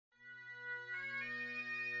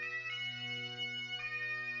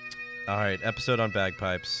All right, episode on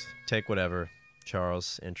bagpipes. Take whatever.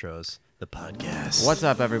 Charles, intros. The podcast. What's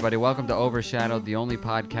up, everybody? Welcome to Overshadowed, the only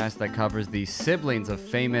podcast that covers the siblings of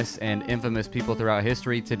famous and infamous people throughout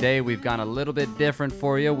history. Today, we've gone a little bit different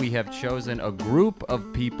for you. We have chosen a group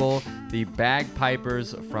of people, the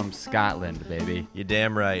Bagpipers from Scotland, baby. You're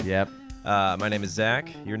damn right. Yep. My name is Zach.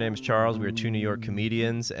 Your name is Charles. We are two New York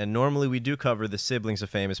comedians, and normally we do cover the siblings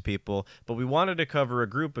of famous people, but we wanted to cover a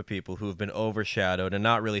group of people who have been overshadowed and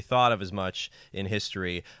not really thought of as much in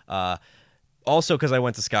history. Also, because I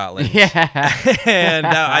went to Scotland, Yeah. and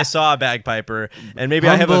I saw a bagpiper, and maybe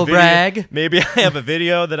I have a Humble video. brag. Maybe I have a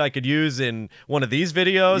video that I could use in one of these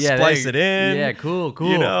videos. Splice it in. Yeah, cool.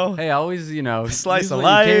 You know, Hey, always, Slice use of what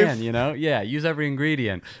life. You can, Yeah, use every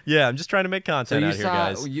ingredient. yeah. I'm just trying to make So content you out here,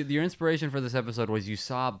 saw, guys. your inspiration for this episode was you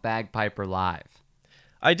saw Bagpiper live.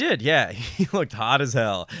 I did, yeah. He looked hot as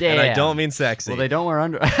hell, and I Damn. don't mean sexy. Well, they don't wear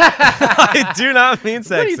under. I do not mean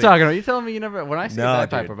sexy. What are you talking about? You telling me you never? When I see No,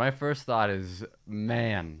 Bagpiper, dude. my first thought is,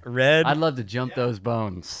 man, Red, I'd love to jump those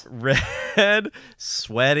bones. red,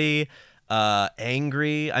 sweaty,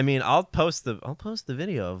 angry. I mean, I'll post the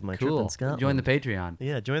video of my trip in Cool. Scotland. Join the Patreon.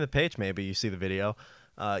 Yeah, join the page. Maybe you see the video.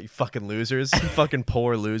 You fucking losers, you fucking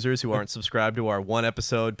poor losers who aren't subscribed to our one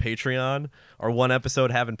episode Patreon, our one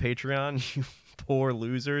episode having Patreon. You poor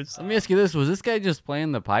losers. Let me ask you this: was this guy just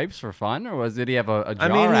playing the pipes for fun, or did he have a jar I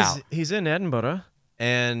mean, out? he's in Edinburgh,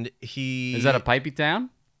 and he Is that a pipey town?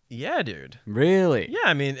 Yeah, dude. Really? Yeah,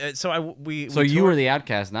 I mean, so So you were the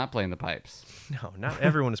outcast, not playing the pipes. No, not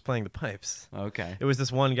everyone is playing the pipes. Okay. It was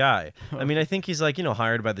this one guy. I mean, I think he's like,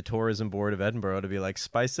 hired by the tourism board of Edinburgh to be like,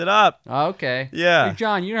 spice it up. Okay. Yeah. Hey,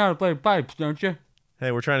 John, you know how to play pipes, don't you?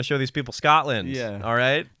 Hey, we're trying to show these people Scotland. Yeah. All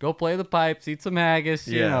right. Go play the pipes, eat some haggis,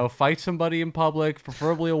 Yeah. fight somebody in public,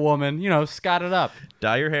 preferably a woman, scot it up.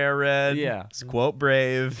 Dye your hair red. Yeah. Quote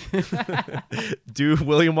brave. Do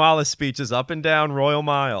William Wallace speeches up and down Royal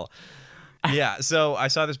Mile. Yeah, so I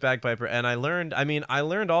saw this bagpiper, and I learned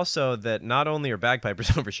also that not only are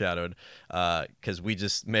bagpipers overshadowed, because we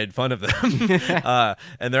just made fun of them,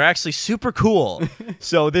 and they're actually super cool.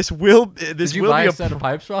 So this will Did you buy a set of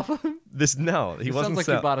pipes off of him? No, he It wasn't sounds like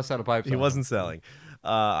selling. you bought a set of pipes. He off wasn't selling.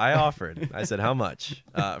 I offered. I said, how much?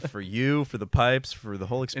 For you, for the pipes, for the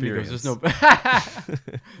whole And he goes,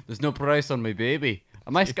 experience. there's no price on me, baby.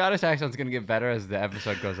 My Scottish accent's gonna get better as the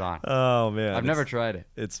episode goes on. Oh man, I've never tried it.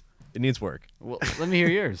 It needs work. Well, let me hear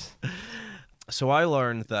yours. So I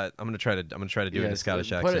learned that I'm gonna try to do it in a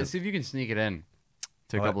Scottish accent. See if you can sneak it in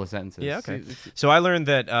to a Oh, couple of sentences. Yeah, okay. See- So I learned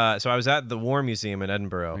that. So I was at the War Museum in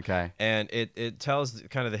Edinburgh. Okay. And it tells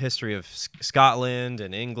kind of the history of Scotland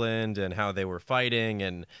and England and how they were fighting,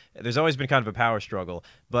 and there's always been kind of a power struggle.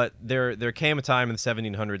 But there came a time in the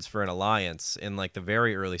 1700s for an alliance in like the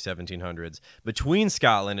very early 1700s between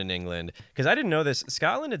Scotland and England. Because I didn't know this,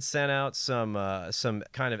 Scotland had sent out some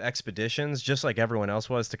kind of expeditions, just like everyone else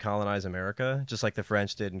was, to colonize America, just like the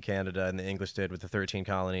French did in Canada and the English did with the 13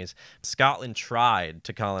 colonies. Scotland tried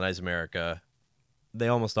to colonize America. They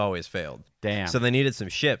almost always failed. Damn. So they needed some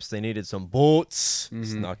ships. They needed some boats.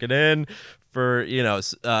 Snuck it in for,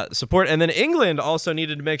 support. And then England also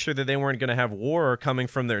needed to make sure that they weren't going to have war coming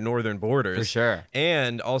from their northern borders. For sure.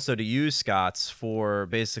 And also to use Scots for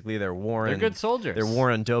basically their war They're on good soldiers. Their war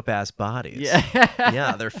on dope-ass bodies. Yeah.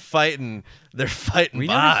 Yeah, they're fighting. They're fighting We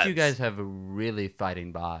bods. noticed you guys have really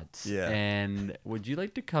fighting bots. Yeah. And would you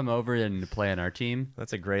like to come over and play on our team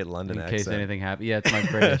That's a great London in accent. case anything happens? Yeah, it's my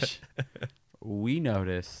British. We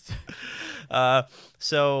noticed.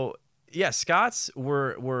 So yeah, Scots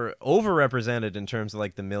were overrepresented in terms of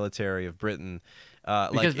like the military of Britain.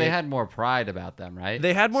 Because they had more pride about them, right?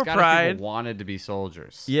 They had more Scottish pride. People wanted to be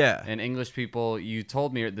soldiers. Yeah. And English people, you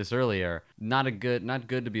told me this earlier, not good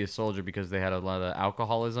to be a soldier because they had a lot of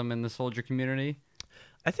alcoholism in the soldier community.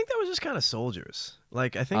 I think that was just kind of soldiers.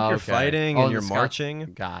 Like I think Oh, you're okay. fighting Oh, and the you're Scots-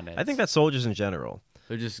 marching. Got it. I think that's soldiers in general.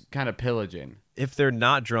 They're just kind of pillaging. If they're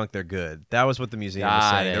not drunk, they're good. That was what the museum was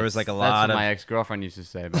Got saying. it. There was like a That's lot what of my ex-girlfriend used to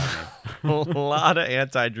say about me. a lot of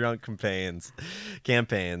anti-drunk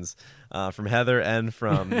campaigns from Heather and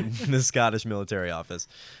from the Scottish military office.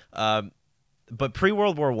 But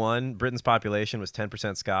pre-World War I, Britain's population was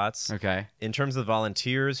 10% Scots. Okay. In terms of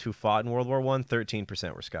volunteers who fought in World War I,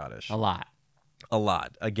 13% were Scottish. A lot. A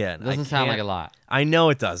lot. Again, Doesn't sound like a lot. I know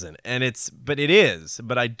it doesn't, but it is.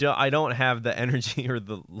 But I don't have the energy or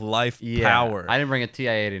the life power I didn't bring a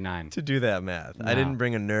TI-89. to do that math. I No. didn't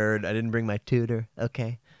bring a nerd. I didn't bring my tutor.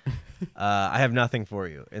 Okay. I have nothing for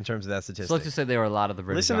you in terms of that statistic. So let's just say there were a lot of the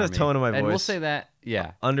British Listen to the Army. tone of my And we'll voice. say that,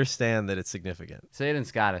 yeah. Understand that it's significant. Say it in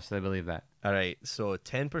Scottish. They believe that. All right. So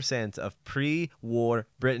 10% of pre-war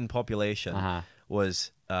Britain population Uh-huh.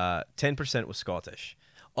 was 10% was Scottish.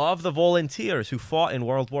 of the volunteers who fought in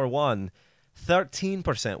World War I,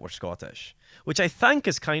 13% were Scottish, which I think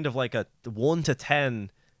is kind of like a 1 to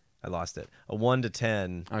 10. I lost it. A 1 to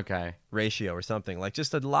 10 Okay. ratio or something. Like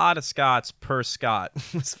just a lot of Scots per Scot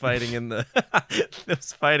was fighting in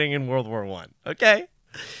was fighting in World War I. Okay.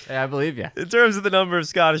 Hey, I believe you. In terms of the number of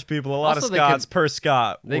Scottish people, a lot Also, of they Scots could- per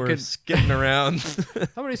Scot they were could- skitting around.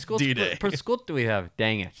 How many schools D-Day. per school do we have?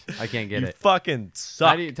 Dang it. I can't get You it. fucking How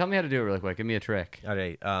suck. do you, tell me how to do it really quick. Give me a trick. All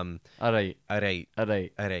right. All right. All right. All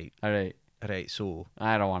right. All right. All right. All right. So.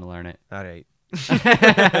 I don't want to learn it. All right.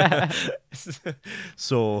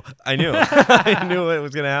 So I knew I knew it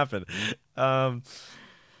was gonna happen.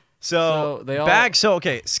 So they all- So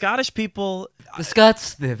okay, Scottish people. The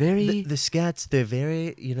Scots, they're very... The Scots, they're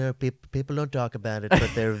very, people don't talk about it, but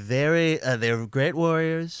they're they're great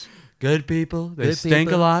warriors. good people. They Good stink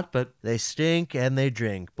people. a lot, but... They stink and they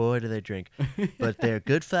drink. Boy, do they drink. But they're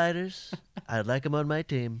good fighters. I'd like them on my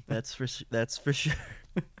team. That's for sure.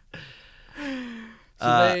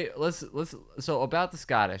 So about the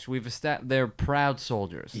Scottish, they're proud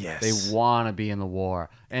soldiers. Yes. They want to be in the war,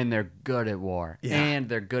 and they're good at war, Yeah. and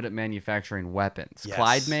they're good at manufacturing weapons. Yes.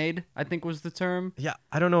 Clyde made, I think, was the term. Yeah,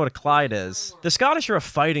 I don't know what a Clyde is. The Scottish are a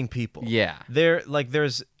fighting people. Yeah. They're like they're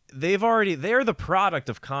the product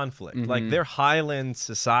of conflict. Like they're Highland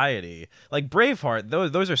society. Like Braveheart,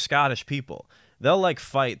 those are Scottish people. They'll like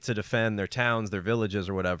fight to defend their towns, their villages,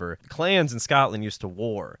 or whatever. Clans in Scotland used to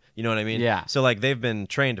war. You know what I mean? Yeah. So like they've been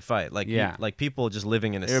trained to fight. Like Yeah. like people just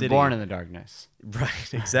living in a They were city. born in the darkness.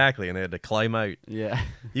 Right. Exactly. And they had to climb out. Yeah.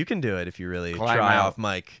 You can do it if you really Climb try out. off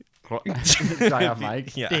Mike. Try off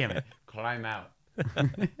Mike. Yeah. Damn it. Climb out.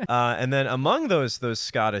 And then among those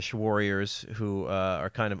Scottish warriors who are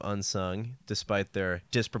kind of unsung, despite their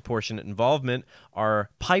disproportionate involvement, are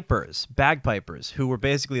pipers, bagpipers, who were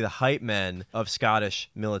basically the hype men of Scottish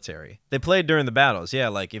military. They played during the battles. Yeah,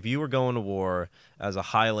 like if you were going to war as a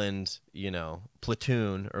Highland,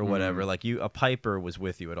 platoon or whatever, like a piper was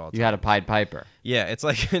with you at all times. You had a Pied Piper. Yeah, it's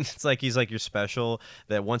like he's like your special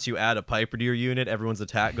that once you add a piper to your unit, everyone's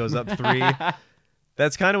attack goes up 3.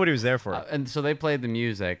 That's kind of what he was there for. And so they played the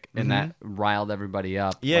music, and that riled everybody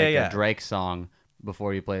up. Yeah, like yeah. a Drake song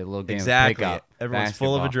before you play a little game Exactly. of pickup. Everyone's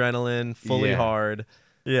full of basketball. adrenaline, fully Yeah. hard.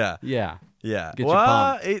 Yeah. Yeah. Yeah. Get you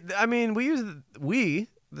well, pumped.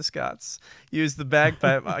 the Scots, use the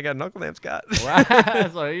bagpipe. I got an uncle named Scott.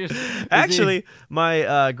 So is he- Actually,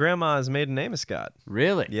 my grandma's maiden name is Scott.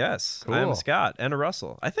 Really? Yes. I'm Cool. a Scott and a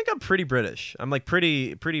Russell. I think I'm pretty British. I'm like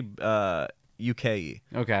pretty UK-y.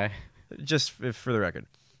 Okay. Just for the record.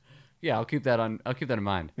 Yeah, I'll keep that in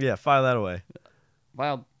mind. Yeah, file that away.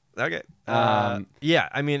 Well, Okay. Um, Yeah,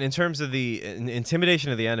 I mean, in terms of the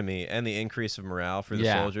intimidation of the enemy and the increase of morale for the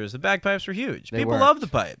Yeah. soldiers, the bagpipes were huge. They People were. love the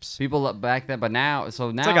pipes. people look back then, but now, It's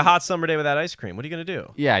like a hot summer day without ice cream. What are you gonna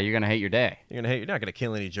do? Yeah, you're gonna hate your day. You're not gonna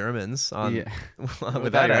kill any Germans on Yeah. with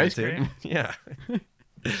Without that ice attitude. cream. Yeah.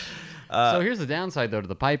 So here's the downside, though, to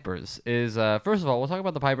the pipers is, first of all, we'll talk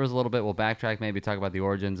about the pipers a little bit. We'll backtrack, maybe talk about the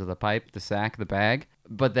origins of the pipe, the sack, the bag.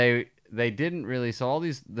 But they didn't really. So all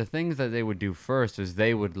the things that they would do first is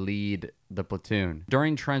they would lead the platoon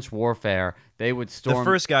during trench warfare. They would storm. The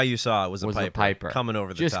first guy you saw was a was piper, a coming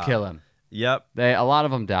over the Just top. kill him. Yep. A lot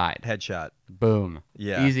of them died. Headshot. Boom.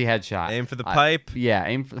 Yeah. Easy headshot. Aim for the pipe. Yeah.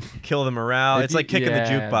 Aim for. Kill the morale. If It's like kicking yeah,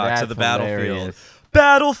 the jukebox that's of the battlefield. hilarious.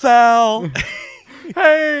 Battle foul.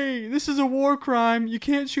 Hey, this is a war crime. You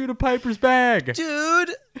can't shoot a piper's bag.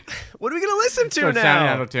 Dude, what are we gonna listen to Starts sounding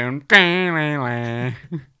now? out of tune.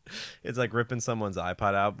 It's like ripping someone's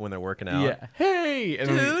iPod out when they're working out. Yeah. Hey, and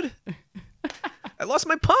then Dude, I lost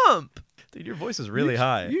my pump. Dude, your voice is really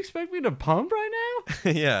high. You expect me to pump right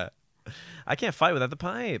now? Yeah. I can't fight without the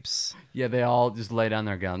pipes. Yeah, they all just lay down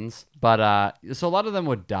their guns. But so a lot of them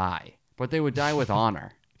would die, but they would die with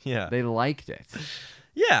honor. Yeah. They liked it.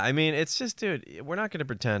 Yeah, I mean, it's just, dude, we're not going to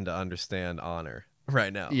pretend to understand honor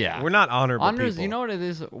right now. Yeah. We're not honorable Honors, people. you know what it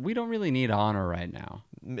is? We don't really need honor right now.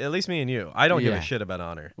 At least me and you. I don't give Yeah. a shit about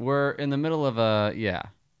honor. We're in the middle of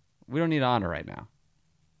we don't need honor right now.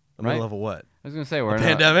 The middle Right? of a what? I was gonna say we're in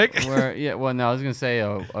pandemic? No, I was gonna say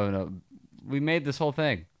we made this whole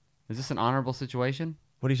thing. Is this an honorable situation?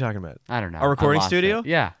 What are you talking about? I don't know. A recording I lost studio? it.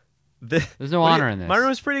 Yeah. The- There's no what do honor you- in this. My room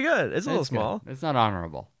is pretty good. It's a little It's good. small. It's not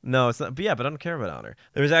honorable. No, it's not. But yeah, but I don't care about honor.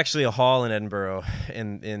 There was actually a hall in Edinburgh,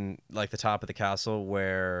 in like the top of the castle,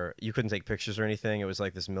 where you couldn't take pictures or anything. It was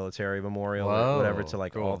like this military memorial or whatever to Whoa,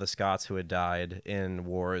 like cool. all the Scots who had died in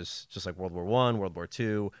wars, just like World War I, World War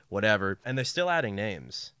II, whatever. And they're still adding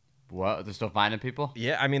names. What? They're still finding people?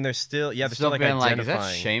 Yeah, I mean, they're still they're still like being like, is that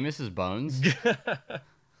identifying. Seamus's bones?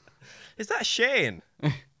 Is that Shane?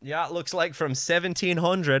 Yacht looks like from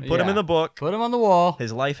 1700. Put him Yeah. in the book. Put him on the wall.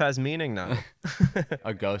 His life has meaning now.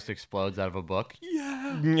 A ghost explodes out of a book.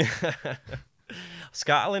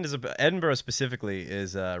 Scotland Edinburgh specifically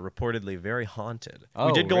is reportedly very haunted. We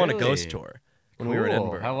Oh, did go on a ghost really? tour when we were in Cool.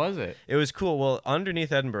 Edinburgh. How was it? It was cool. Well,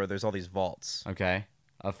 underneath Edinburgh, there's all these vaults Okay.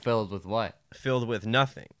 Filled with what? filled with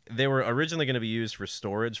nothing. They were originally going to be used for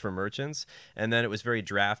storage for merchants, and then it was very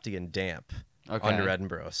drafty and damp Okay. under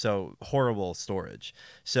Edinburgh. So horrible storage.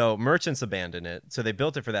 So merchants abandoned it. So they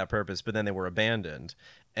built it for that purpose, but then they were abandoned.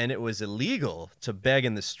 And it was illegal to beg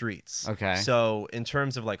in the streets. Okay. So in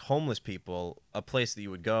terms of like homeless people, a place that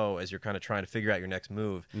you would go as you're kind of trying to figure out your next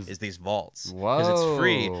move is these vaults. Because it's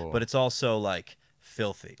free, Whoa. but it's also like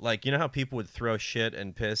filthy. Like, you know how people would throw shit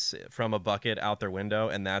and piss from a bucket out their window,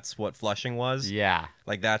 and that's what flushing was? Yeah.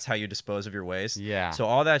 Like, that's how you dispose of your waste? Yeah. So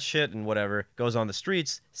all that shit and whatever goes on the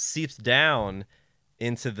streets, seeps down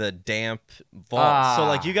into the damp vault. So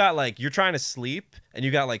like you got like you're trying to sleep and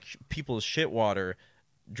you got like people's shit water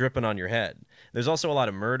dripping on your head. There's also a lot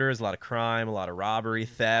of murders, a lot of crime, a lot of robbery,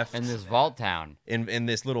 theft In this vault town. in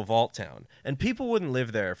this little vault town. And people wouldn't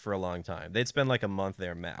live there for a long time. They'd spend like a month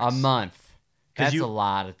there max. A month. 'Cause That's you- a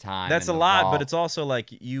lot of time. That's in a the lot, vault. but it's also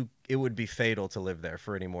like it would be fatal to live there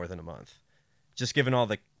for any more than a month. Just given all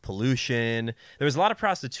the pollution. There was a lot of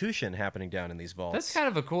prostitution happening down in these vaults. That's kind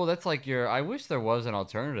of a cool. That's like your. I wish there was an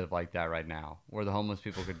alternative like that right now, where the homeless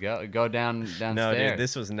people could go downstairs. No, dude,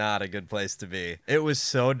 this was not a good place to be. It was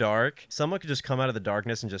so dark. Someone could just come out of the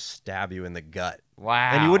darkness and just stab you in the gut.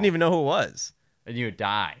 Wow. And you wouldn't even know who it was. And you would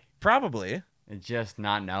die. Probably. And just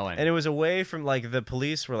not knowing. And it was away from, like, the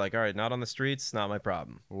police were like, all right, not on the streets, not my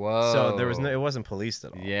problem. Whoa. So there was no, it wasn't policed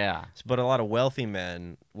at all. Yeah. But a lot of wealthy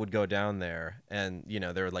men would go down there, and, you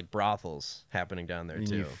know, there were, like, brothels happening down there, And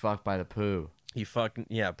too. you fuck by the poo. You fucking,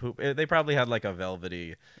 yeah, poop. They probably had, like, a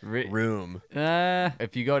velvety room.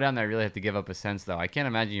 If you go down there, I really have to give up a sense, though. I can't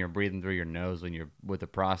imagine you're breathing through your nose when you're with a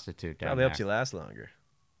prostitute down Probably there. helps you last longer.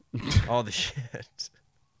 All the shit.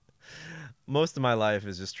 Most of my life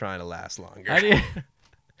is just trying to last longer. How do you...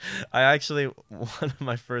 I actually, one of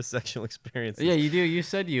my first sexual experiences. Yeah, you do. You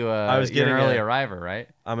said you. I was you're an getting early a- arriver, right?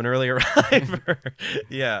 I'm an early arriver.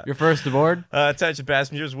 Yeah. You're first aboard. Attention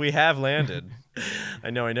passengers, we have landed. I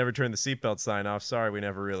know I never turned the seatbelt sign off. Sorry, we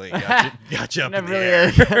never really got you up in Never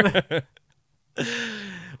the air.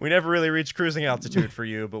 We never really reached cruising altitude for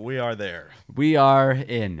you, but we are there. We are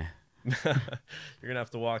in. You're going to have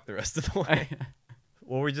to walk the rest of the way.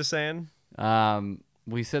 What were we just saying?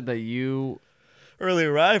 We said that you. Early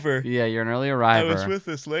arriver. Yeah, you're an early I arriver. was with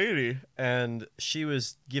this lady, and she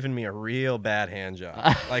was giving me a real bad hand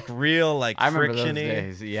job, like real, like I remember those frictiony,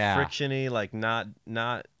 days, yeah. frictiony, like no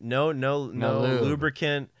lube.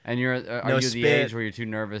 lubricant. And are no you the spit. age where you're too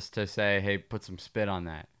nervous to say, "Hey, put some spit on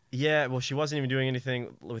that"? Yeah, well, she wasn't even doing anything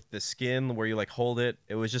with the skin where you like hold it.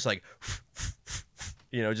 It was just like,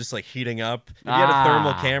 you know, just like heating up. If you had a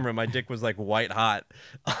thermal camera, my dick was like white hot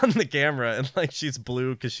on the camera, and like she's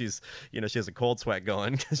blue because she's, you know, she has a cold sweat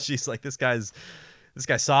going because she's like this guy's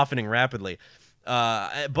softening rapidly.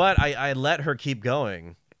 But I let her keep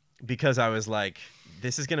going because I was like,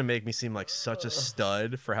 this is gonna make me seem like such a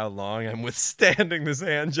stud for how long I'm withstanding this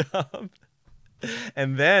hand job.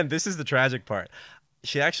 And then this is the tragic part.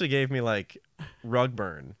 She actually gave me like rug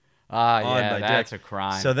burn on Yeah, my that's dick. a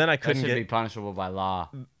crime. So then I couldn't that should get be punishable by law.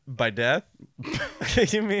 by death.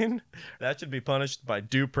 You mean that should be punished by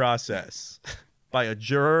due process, by a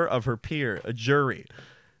juror of her peer, a jury,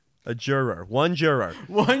 a juror, one juror,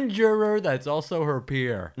 One juror that's also her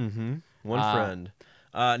peer. one friend.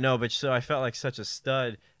 No, but so I felt like such a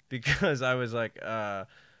stud because I was like,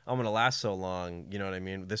 I'm gonna last so long. You know what I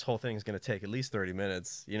mean? This whole thing is gonna take at least 30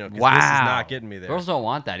 minutes. You know, 'cause Wow. this is not getting me there. Girls don't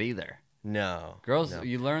want that either. No, Girls, no.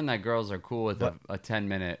 you learn that girls are cool with a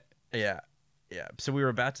 10-minute. Yeah. Yeah. So we were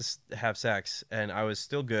about to have sex, and I was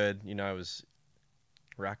still good. You know, I was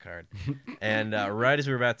rock hard. And right as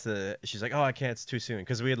we were about to, she's like, "Oh, I can't. It's too soon,"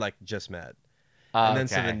 because we had like just met. And then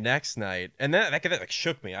so the next night, and then that like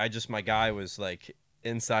shook me. My guy was like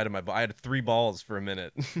inside of my ball. I had 3 balls for a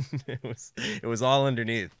minute. it was all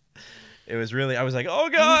underneath. It was really. I was like, "Oh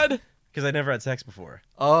God." Because I never had sex before.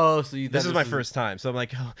 Oh, so you. This is my first time, so I'm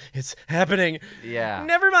like, oh, it's happening. Yeah.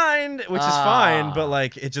 Never mind, which is fine, but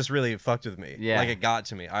like it just really fucked with me. Yeah. Like it got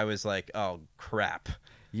to me. I was like, oh crap.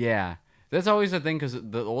 Yeah. That's always the thing, because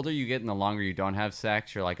the older you get and the longer you don't have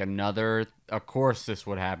sex, you're like, of course this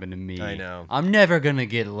would happen to me. I know. I'm never going to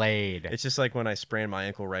get laid. It's just like when I sprained my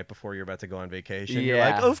ankle right before you're about to go on vacation. You're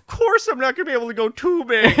Yeah. like, of course I'm not gonna be able to go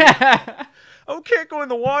tubing. I can't go in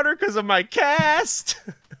the water because of my cast.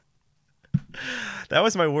 That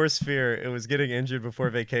was my worst fear. It was getting injured before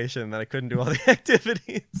vacation, and then I couldn't do all the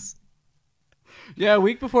activities. Yeah, a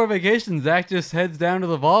week before vacation, Zach just heads down to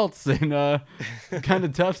the vaults and kind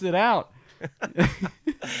of toughs it out.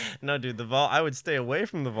 No, dude, the vault. I would stay away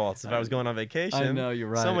from the vaults if I was going on vacation. I know, you're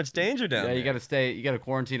right. So much danger down there. Yeah, you gotta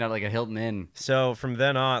quarantine at like a Hilton Inn. So from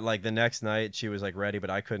then on, like the next night, she was like ready, but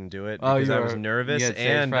I couldn't do it Oh, because you I was were- nervous you had stage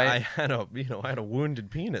and fright? I had a wounded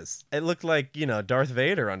penis. It looked like Darth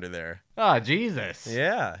Vader under there. Oh, Jesus.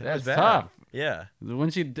 Yeah, it That's was bad. tough. Yeah, When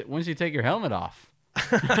she take your helmet off?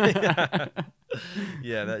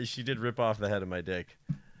 yeah. That she did rip off the head of my dick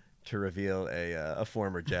to reveal a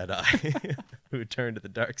former Jedi who turned to the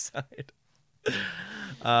dark side.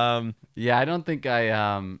 Yeah, I don't think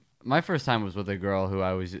my first time was with a girl who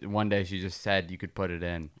one day she just said you could put it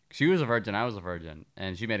in. She was a virgin, I was a virgin,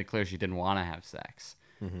 and she made it clear she didn't want to have sex.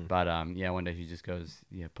 But yeah, one day she just goes,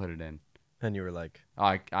 yeah, put it in. And you were like,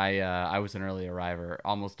 I was an early arriver,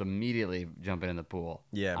 almost immediately jumping in the pool.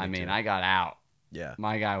 Yeah, me I mean, too. I got out. yeah.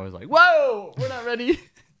 My guy was like, whoa, we're not ready.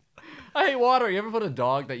 I hate water. You ever put a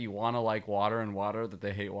dog that you want to like water and water that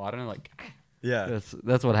they hate water? And like, Yeah.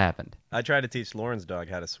 that's what happened. I tried to teach Lauren's dog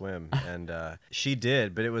how to swim, and she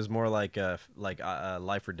did, but it was more like a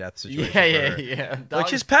life or death situation. for her. yeah. Like, Dogs-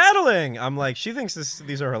 she's paddling. I'm like, she thinks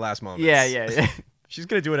these are her last moments. yeah. She's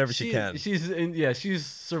gonna do whatever she can. She's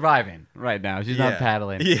surviving right now. She's not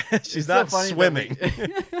paddling. Yeah, she's It's so not funny that swimming.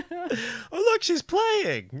 Oh, look, she's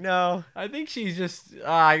playing. No, I think she's just.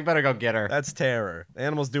 I better go get her. that's terror.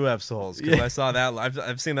 Animals do have souls, because Yeah. I saw that.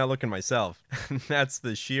 I've seen that look in myself. That's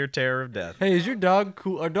the sheer terror of death. Hey, is your dog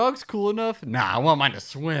cool? Are dogs cool enough? Nah, I want mine to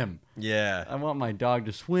swim. Yeah. I want my dog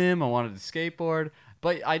to swim. I want it to skateboard.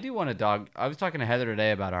 But I do want a dog. I was talking to Heather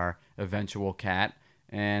today about our eventual cat,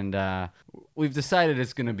 and we've decided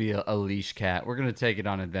it's going to be a leash cat. We're going to take it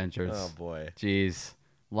on adventures. Oh boy. Jeez.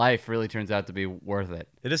 Life really turns out to be worth it.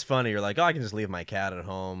 It is funny. You're like, oh, I can just leave my cat at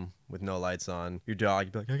home with no lights on. Your dog,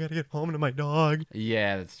 you'd be like, I gotta get home to my dog.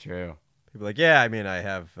 Yeah, that's true. People are like, yeah, I mean, I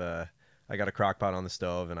got a crock pot on the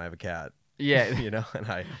stove and I have a cat. Yeah, And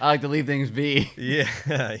I, I like to leave things be. yeah,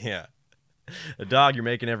 yeah. A dog, you're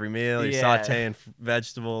making every meal. You're Yeah. sautéing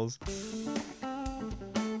vegetables.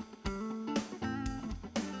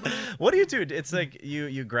 What do you do? It's like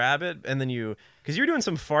you grab it and then because you're doing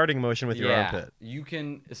some farting motion with your armpit. You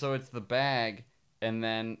can. So it's the bag, and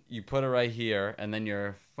then you put it right here, and then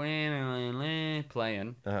you're playing,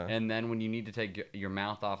 Uh-huh. and then when you need to take your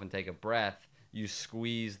mouth off and take a breath, you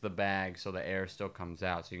squeeze the bag so the air still comes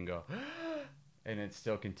out, so you can go, and it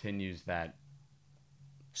still continues that.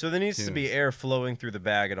 So there needs to Tune. be air flowing through the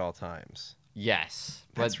bag at all times. Yes,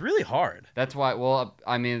 but That's really hard. that's why. Well,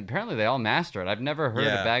 I mean, apparently they all master it. I've never heard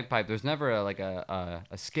Yeah. a bagpipe. There's never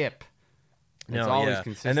a skip. No, It's always yeah.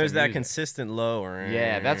 consistent And there's that music. consistent low.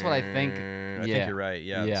 Yeah, that's what I think. I Yeah. think you're right.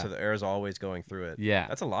 Yeah. Yeah. So the air is always going through it. Yeah.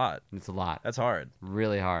 That's a lot. It's a lot. That's hard.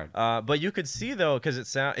 Really hard. But you could see though, because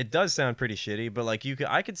it does sound pretty shitty. But like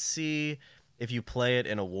I could see if you play it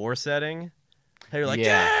in a war setting. Hey, you're like,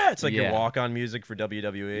 Yeah. yeah, it's like your Yeah. walk-on music for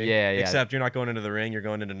WWE. Yeah, yeah. Except you're not going into the ring; you're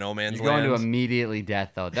going into no man's You're going land. to immediately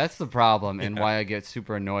death, though. That's the problem, and Yeah. why I get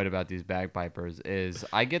super annoyed about these bagpipers is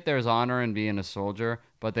I get there's honor in being a soldier,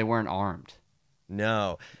 but they weren't armed.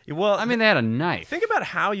 No, well, I mean, they had a knife. think about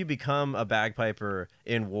how you become a bagpiper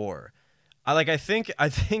in war. I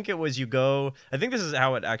think it was you go. I think this is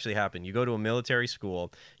how it actually happened. You go to a military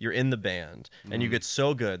school. You're in the band, and you Mm-hmm. get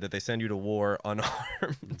so good that they send you to war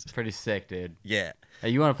unarmed. It's pretty sick, dude. Yeah, Hey,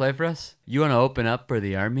 you want to play for us? You want to open up for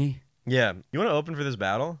the army? yeah. You want to open for this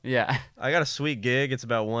battle? Yeah. I got a sweet gig. It's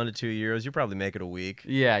about 1 to 2 years. You probably make it a week.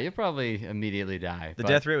 Yeah, you'll probably immediately die. The but-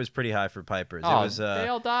 death rate was pretty high for pipers. Oh, It was. they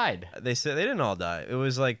all died. They said they didn't all die. It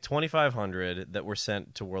was like 2,500 that were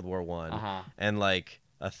sent to World War One, Uh-huh. and like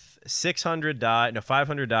 600 died. No,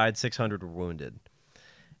 500 died. 600 were wounded.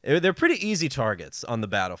 They're pretty easy targets on the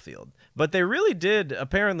battlefield, but they really did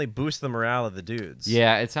apparently boost the morale of the dudes.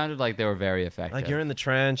 Yeah, it sounded like they were very effective. Like you're in the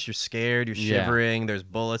trench, you're scared, you're Yeah. shivering. There's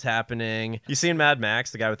bullets happening. You seen Mad Max,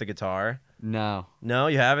 the guy with the guitar? No. No,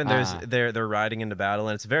 you haven't. Uh-uh. They're riding into battle,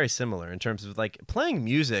 and it's very similar in terms of like playing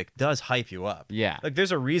music does hype you up. Yeah. Like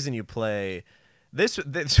there's a reason you play. This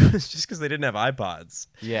was just because they didn't have iPods.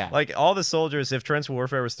 Yeah. Like all the soldiers, if trench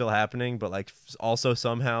warfare was still happening, but like also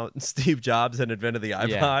somehow Steve Jobs had invented the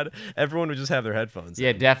iPod, everyone would just have their headphones. Yeah,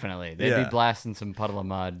 in. definitely. They'd Yeah. be blasting some puddle of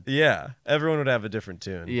mud. Yeah. Everyone would have a different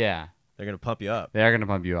tune. Yeah. They're gonna pump you up. They're going to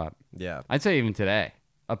pump you up. Yeah. I'd say even today,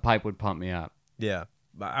 a pipe would pump me up. Yeah.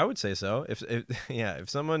 I would say so. If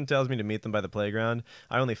someone tells me to meet them by the playground,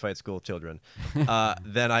 I only fight school children.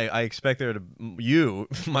 Then I expect there to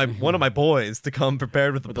one of my boys to come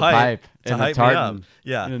prepared with the pipe to and a hype me up. tartan.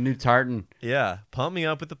 Yeah, And a new tartan. yeah. Pump me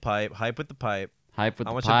up with the pipe. Hype with the pipe. Hype with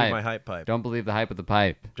I the want pipe. you to be my hype pipe. Don't believe the hype with the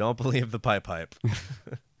pipe. Don't believe the pipe hype.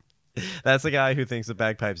 That's the guy who thinks the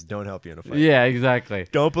bagpipes don't help you in a fight. Yeah, exactly.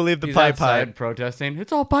 Don't believe the He's pipe outside hype. protesting.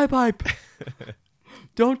 It's all pipe.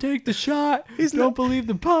 Don't take the shot. Don't believe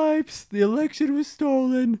the pipes. The election was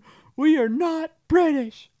stolen. We are not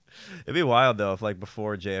British. It'd be wild though if like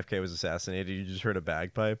before JFK was assassinated, you just heard a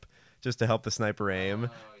bagpipe just to help the sniper aim.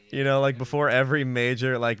 You know, like before every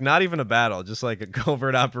major, like not even a battle, just like a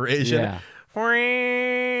covert operation. Yeah.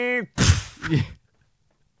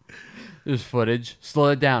 There's footage. Slow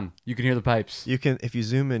it down. You can hear the pipes. You can, if you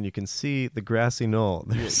zoom in, you can see the grassy knoll.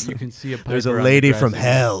 You can see a pipe. There's a around lady the from grassy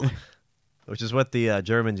hell, which is what the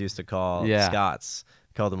Germans used to call Yeah. Scots.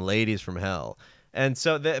 Called them ladies from hell. And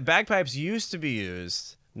so the bagpipes used to be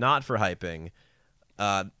used not for hyping,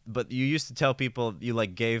 but you used to tell people, you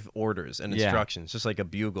like gave orders and Yeah. instructions, just like a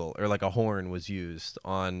bugle or like a horn was used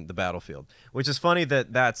on the battlefield. Which is funny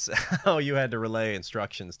that that's how you had to relay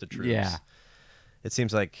instructions to troops. Yeah. It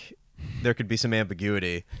seems like there could be some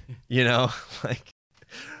ambiguity, you know, like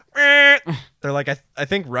they're like, I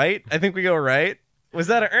think right. I think we go right. Was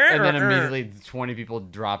that a? And then immediately 20 people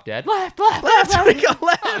drop dead. Left. We go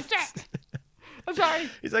left. I'm sorry.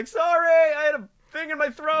 He's like, sorry, I had a thing in my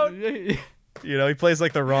throat. You know, he plays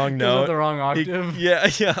like the wrong Goes note. up the wrong He- octave.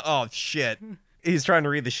 yeah. Oh shit. He's trying to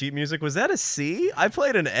read the sheet music. Was that a C? I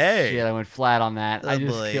played an A. Yeah, I went flat on that. I Oh,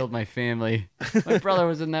 just boy. killed my family. My brother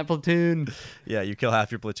was in that platoon. Yeah, you kill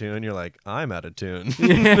half your platoon. You're like, I'm out of tune.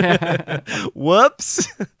 Yeah. Whoops.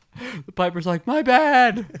 The Piper's like, my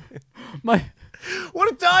bad.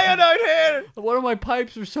 What a cyanide hit. One of my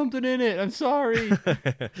pipes or something in it. I'm sorry.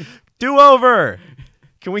 Do over.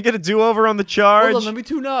 Can we get a do over on the charge? Hold on, let me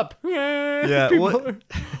tune up. Yeah, People what- are-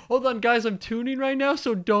 Hold on, guys, I'm tuning right now,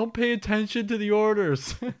 so don't pay attention to the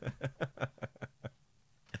orders.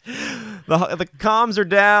 The comms are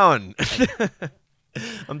down.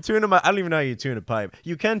 I'm tuning my. I don't even know how you tune a pipe.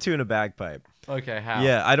 You can tune a bagpipe. Okay, how?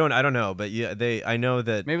 Yeah, I don't know, but yeah, I know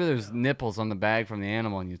that. Maybe there's nipples on the bag from the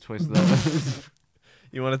animal and you twist those.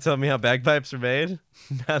 You want to tell me how bagpipes are made?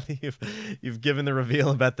 Now that you've given the reveal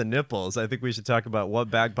about the nipples, I think we should talk about what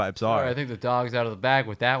bagpipes are. All right, I think the dog's out of the bag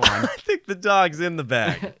with that one. I think the dog's in the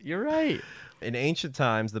bag. You're right. In ancient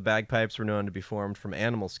times, the bagpipes were known to be formed from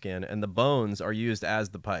animal skin, and the bones are used as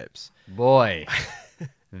the pipes. Boy,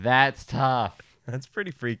 that's tough. That's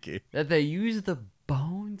pretty freaky. That they use the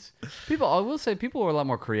bones. I will say, people were a lot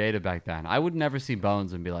more creative back then. I would never see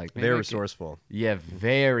bones and be like, maybe They're I could- resourceful. Yeah,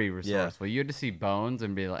 very resourceful. You had to see bones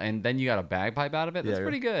and be like, and then you got a bagpipe out of it. That's Yeah,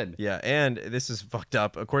 pretty good. Yeah, and this is fucked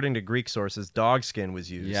up. According to Greek sources, dog skin was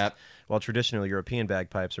used. Yep. While traditional European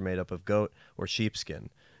bagpipes are made up of goat or sheep skin.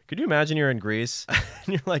 Could you imagine you're in Greece and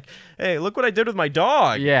you're like, hey, look what I did with my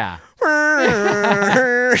dog. Yeah.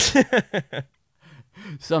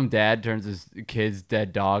 Some dad turns his kid's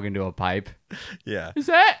dead dog into a pipe. Yeah. Is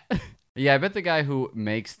that? Yeah, I bet the guy who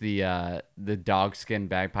makes the dog skin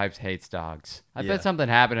bagpipes hates dogs. I Yeah. bet something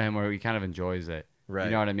happened to him where he kind of enjoys it. Right.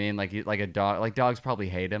 You know what I mean? Like a dog. Like dogs probably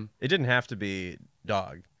hate him. It didn't have to be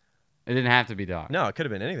dog. It didn't have to be dog. No, it could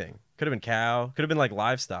have been anything. Could have been cow. Could have been like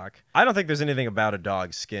livestock. I don't think there's anything about a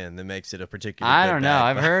dog's skin that makes it a particular. I don't know.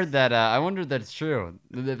 I've heard that. I wonder if that's true.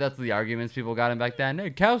 That's the arguments people got in back then. Hey,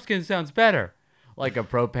 cow skin sounds better. Like a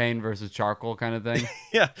propane versus charcoal kind of thing.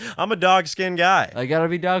 Yeah, I'm a dog skin guy. I gotta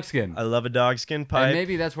be dog skin. I love a dog skin pipe. And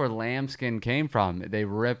maybe that's where lamb skin came from. They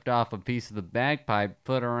ripped off a piece of the bagpipe,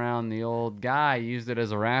 put around the old guy, used it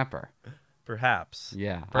as a wrapper. Perhaps.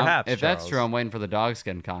 Yeah. Perhaps. If that's Charles. true, I'm waiting for the dog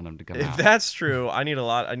skin condom to come If out. that's true, I need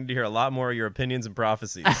to hear a lot more of your opinions and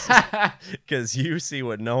prophecies because you see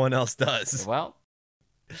what no one else does. Well,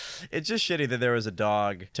 It's just shitty that there was a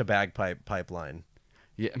dog to bagpipe pipeline,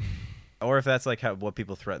 yeah. or if that's like what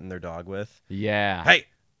people threaten their dog with. Yeah. Hey,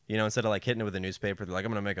 you know, instead of like hitting it with a newspaper, they're like,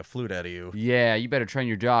 "I'm gonna make a flute out of you." Yeah, you better train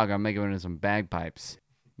your dog on making it into some bagpipes.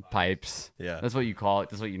 Pipes. Yeah. That's what you call it.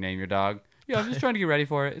 That's what you name your dog. Yeah, I'm just trying to get ready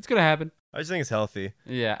for it. It's gonna happen. I just think it's healthy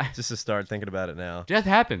Yeah. just to start thinking about it now. Death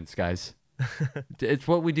happens, guys. It's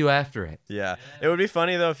what we do after it. Yeah. It would be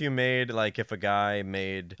funny though if if a guy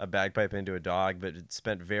made a bagpipe into a dog, but it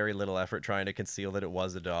spent very little effort trying to conceal that it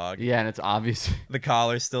was a dog. Yeah, and it's obvious. The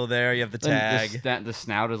collar's still there. You have the tag. The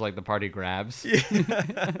snout is like the part he grabs.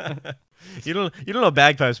 You don't know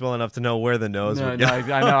bagpipes well enough to know where the nose No, would no,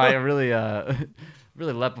 go. I know. I really,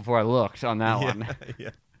 really leapt before I looked on that one.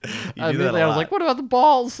 Yeah. You do that Immediately, a I was lot. like, "What about the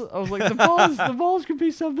balls?" I was like, "The balls, the balls could be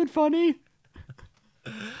something funny."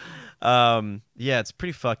 Yeah, it's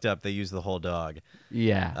pretty fucked up. They use the whole dog.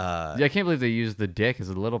 Yeah. Yeah, I can't believe they used the dick as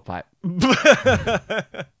a little pipe.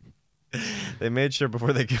 They made sure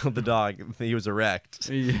before they killed the dog he was erect,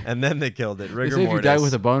 Yeah. and then they killed it. They Rigor say if you die mortis.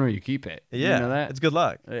 with a boner, you keep it. Yeah, You know that? it's good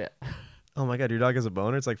luck. Yeah. Oh my god, your dog has a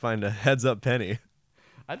boner? It's like finding a heads-up penny.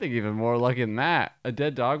 I think even more lucky than that. A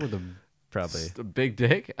dead dog with Probably. a big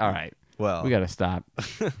dick? All right. Well, We got to stop.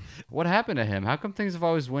 What happened to him? How come things have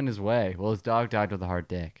always went his way? Well, his dog died with a hard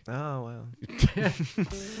dick. oh well.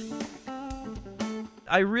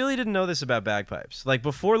 I really didn't know this about bagpipes. Like,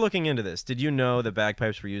 before looking into this, did you know that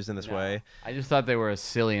bagpipes were used in this No. way? I just thought they were a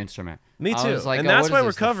silly instrument. Me I too. was like, And oh, that's what why is we're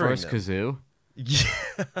this, the covering first them.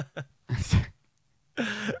 kazoo.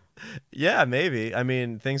 Yeah. Yeah, maybe. I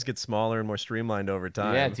mean, things get smaller and more streamlined over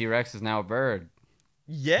time. Yeah, T-Rex is now a bird.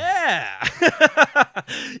 Yeah.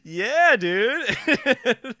 Yeah, dude.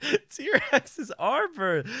 T-Rex is our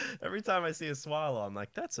bird. Every time I see a swallow, I'm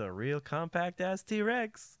like, that's a real compact-ass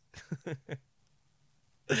T-Rex.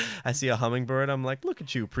 I see a hummingbird, I'm like, look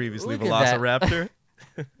at you, previously Look at that. velociraptor.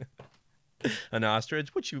 An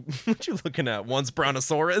ostrich? What you looking at? Once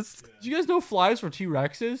brontosaurus? Did you guys know flies were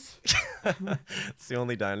T-Rexes? It's the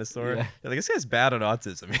only dinosaur. Yeah. Like, this guy's bad at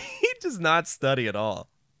autism. He does not study at all.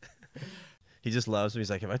 He just loves me. He's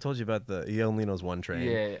like, have I told you about he only knows one train.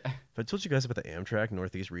 Yeah. Have I told you guys about the Amtrak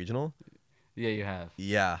Northeast Regional? Yeah, you have.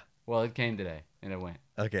 Yeah. Well, it came today, and it went.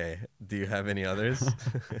 Okay. Do you have any others?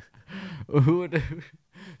 Who would...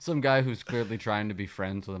 Some guy who's clearly trying to be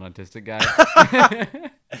friends with an autistic guy.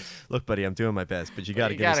 Look, buddy, I'm doing my best, but you got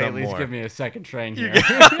to You give me gotta at something least more. give me a second train You here.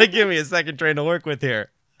 got to give me a second train to work with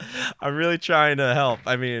here. I'm really trying to help.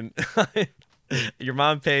 I mean, your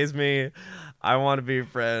mom pays me. I want to be a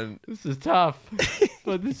friend. This is tough,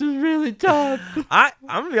 but this is really tough. I'm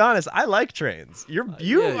gonna be honest. I like trains. You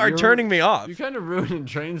Yeah, are you're- turning me off. You're kind of ruining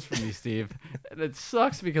trains for me, Steve, and it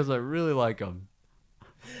sucks because I really like them.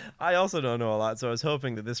 I also don't know a lot, so I was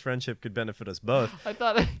hoping that this friendship could benefit us both. I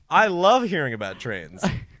thought I love hearing about trains.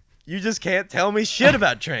 You just can't tell me shit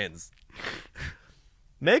about trains.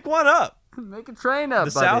 Make one up. make a train up,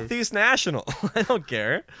 The buddy. Southeast National. I don't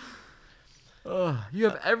care. Ugh, you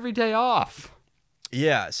have every day off.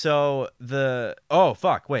 Yeah, so oh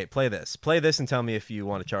fuck, wait, play this. Play this and tell me if you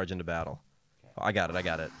want to charge into battle. I got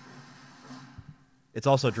it. It's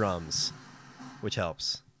also drums, which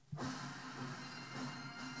helps.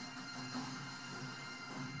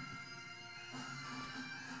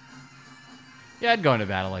 Yeah, I'd go into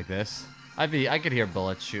battle like this. I could hear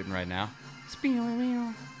bullets shooting right now.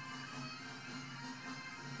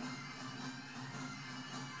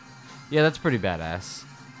 Yeah, that's pretty badass.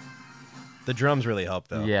 The drums really help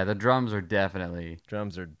though. Yeah, the drums are definitely.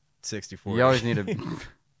 Drums are 60/40. You always need a.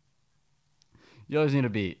 You always need a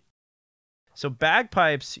beat. So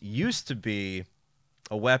bagpipes used to be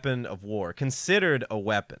a weapon of war, considered a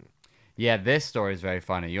weapon. Yeah, this story is very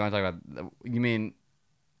funny. You want to talk about? You mean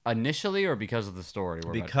initially or because of the story?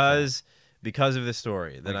 we're about to tell? Because of the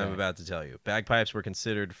story that I'm Okay. about to tell you. Bagpipes were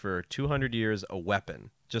considered for 200 years a weapon,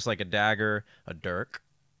 just like a dagger, a dirk,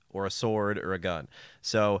 or a sword or a gun.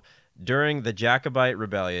 So during the Jacobite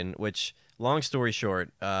Rebellion, which, long story short,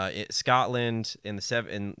 Scotland in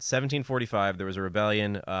 1745, there was a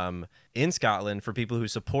rebellion in Scotland for people who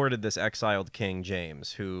supported this exiled King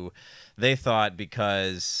James, who they thought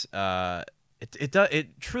because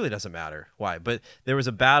it truly doesn't matter why, but there was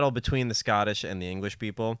a battle between the Scottish and the English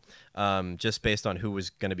people, just based on who was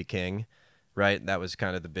going to be king, right? That was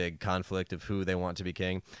kind of the big conflict of who they want to be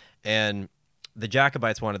king, and the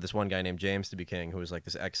Jacobites wanted this one guy named James to be king, who was like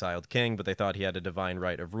this exiled king, but they thought he had a divine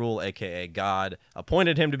right of rule, aka God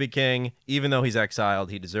appointed him to be king. Even though he's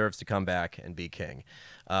exiled, he deserves to come back and be king.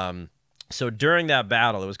 So during that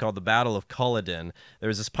battle, it was called the Battle of Culloden, there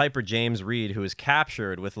was this piper James Reed who was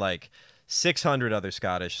captured with like 600 other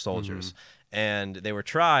Scottish soldiers. And they were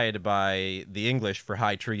tried by the English for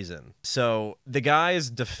high treason. So the guy's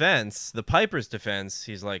defense, the piper's defense,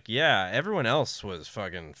 he's like, yeah, everyone else was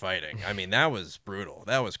fucking fighting. I mean, that was brutal.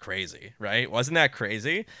 That was crazy, right? Wasn't that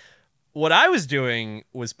crazy? What I was doing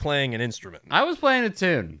was playing an instrument. I was playing a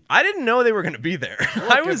tune. I didn't know they were going to be there.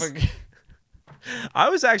 Look, I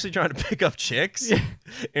was actually trying to pick up chicks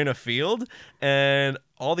in a field, and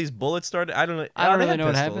all these bullets started. I don't know. I don't they really had know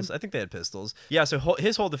what pistols. happened. I think they had pistols. Yeah. So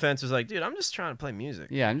his whole defense was like, dude, I'm just trying to play music.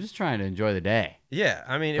 Yeah, I'm just trying to enjoy the day. Yeah.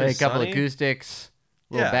 I mean, it Play a was couple sunny. acoustics,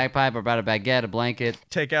 little Yeah. bagpipe, about a baguette, a blanket.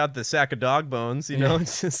 Take out the sack of dog bones. You know,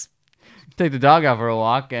 it's just Take the dog out for a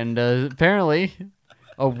walk, and apparently,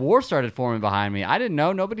 a war started forming behind me. I didn't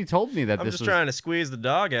know. Nobody told me that I'm this just was. trying to squeeze the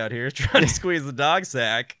dog out here, trying to squeeze the dog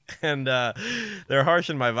sack, and they're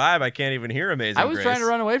harshing my vibe. I can't even hear Amazing I was Grace. trying to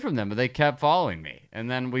run away from them, but they kept following me. And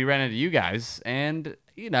then we ran into you guys, and,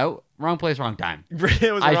 wrong place, wrong time.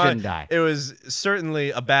 It was I wrong. shouldn't die. It was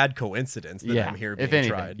certainly a bad coincidence that I'm here being if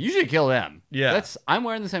anything. tried. You should kill them. Yeah. I'm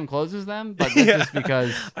wearing the same clothes as them, but that's just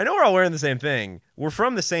because. I know we're all wearing the same thing. We're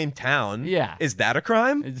from the same town. Yeah. Is that a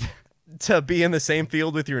crime? It's, To be in the same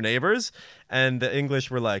field with your neighbors? And the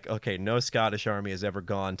English were like, okay, no Scottish army has ever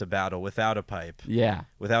gone to battle without a pipe, yeah.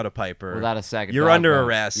 without a piper. Without a sack of You're dog under bones.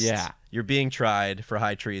 arrest. Yeah. You're being tried for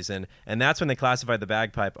high treason. And that's when they classified the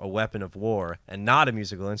bagpipe a weapon of war and not a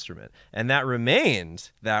musical instrument. And that remained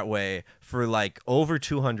that way for like over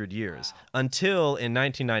 200 years until in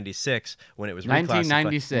 1996 when it was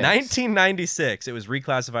reclassified. 1996, it was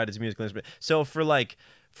reclassified as a musical instrument. So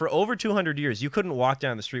for over 200 years, you couldn't walk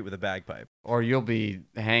down the street with a bagpipe. Or you'll be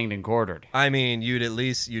hanged and quartered. I mean,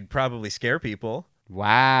 you'd probably scare people.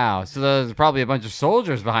 Wow. So there's probably a bunch of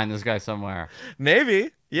soldiers behind this guy somewhere.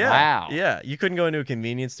 Maybe. Yeah. Wow. Yeah. You couldn't go into a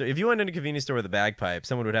convenience store. If you went into a convenience store with a bagpipe,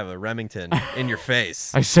 someone would have a Remington in your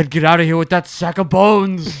face. I said, get out of here with that sack of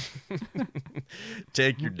bones.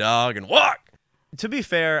 Take your dog and walk. To be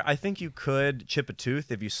fair, I think you could chip a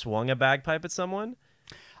tooth if you swung a bagpipe at someone.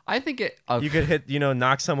 I think it. You could hit,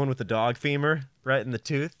 knock someone with a dog femur right in the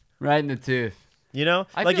tooth. Right in the tooth.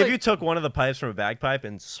 Like feel if you took one of the pipes from a bagpipe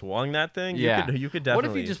and swung that thing, Yeah. you could definitely.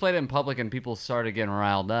 What if you just played it in public and people started getting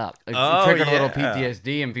riled up? Like, Oh, triggered a little yeah.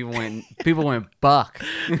 PTSD and people went buck.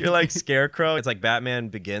 You're like Scarecrow. It's like Batman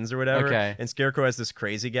Begins or whatever. Okay. And Scarecrow has this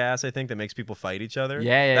crazy gas, I think, that makes people fight each other.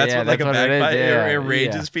 Yeah, That's what like a what it is, bagpipe yeah, it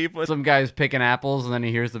enrages yeah. people. Some guy's picking apples and then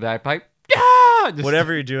he hears the bagpipe. Yeah! Just-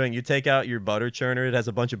 Whatever you're doing, you take out your butter churner. It has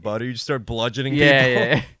a bunch of butter. You just start bludgeoning Yeah, people.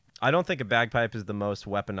 yeah. I don't think a bagpipe is the most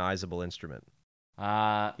weaponizable instrument.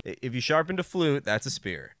 If you sharpened a flute, that's a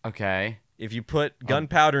spear. Okay. If you put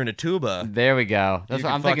gunpowder in a tuba, There we go. That's you what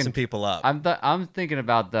can I'm fuck thinking. some people up. I'm thinking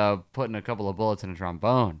about putting a couple of bullets in a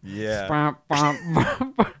trombone. Yeah. Sprum,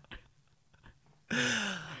 brum, brum.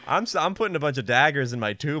 I'm putting a bunch of daggers in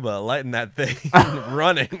my tuba, lighting that thing,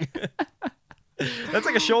 running. That's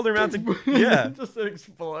like a shoulder mounted. Yeah. Just an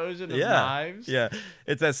explosion of Yeah. knives. Yeah.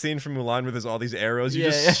 It's that scene from Mulan where there's all these arrows. You Yeah,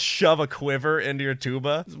 just yeah. shove a quiver into your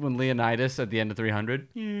tuba. This is when Leonidas at the end of 300.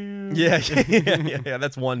 Yeah.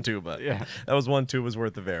 That's one tuba. Yeah. That was one tuba's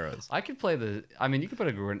worth of arrows. I could play you could put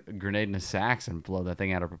a grenade in a sax and blow that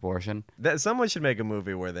thing out of proportion. Someone should make a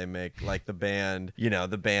movie where they make like the band,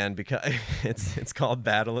 because it's called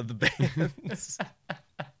Battle of the Bands.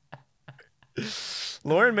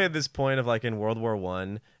 Lauren made this point of like in World War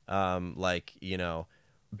One,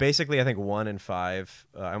 basically I think 1 in 5,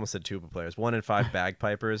 I almost said tuba players, 1 in 5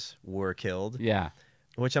 bagpipers were killed. Yeah.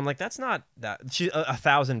 Which I'm like, that's not that.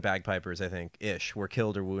 1,000 bagpipers, I think, were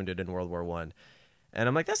killed or wounded in World War One. And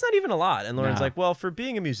I'm like, that's not even a lot. And Lauren's No. like, well, for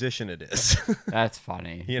being a musician, it is. That's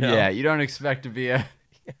funny. You know? Yeah, you don't expect to be a.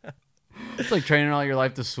 It's like training all your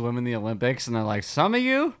life to swim in the Olympics, and they're like, some of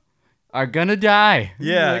you are gonna die.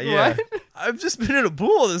 Yeah, Like, yeah. what? I've just been in a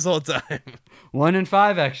pool this whole time. 1 in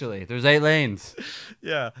 5, actually. There's 8 lanes.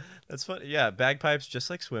 Yeah, that's funny. Yeah, bagpipes, just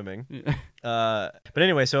like swimming. But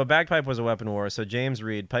anyway, so a bagpipe was a weapon of war. So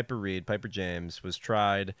Piper James, was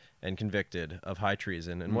tried and convicted of high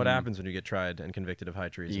treason. And what happens when you get tried and convicted of high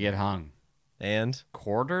treason? You get hung. And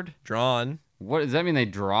Quartered? drawn. What does that mean? They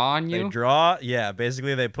draw on you? They draw. Yeah,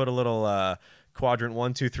 basically they put a little quadrant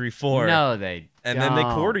 1, 2, 3, 4. No, they. And then they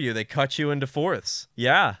don't. quarter you. They cut you into fourths.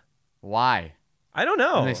 Yeah. Why? I don't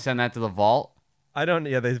know. And they send that to the vault. I don't.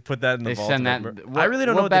 Yeah, they put that in the They vault. send that. I really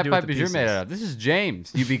don't know what they do with bagpipe the is you're pieces. made out of. This is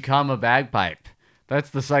James. You become a bagpipe. That's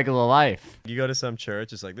the cycle of life. You go to some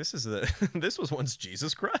church, it's like this was once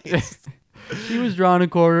Jesus Christ. He was drawn and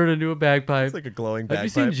quartered into a bagpipe. It's like a glowing Have you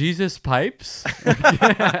bagpipe. seen Jesus Pipes?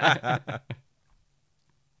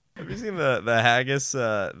 Have you seen the haggis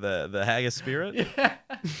the haggis spirit?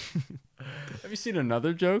 Have you seen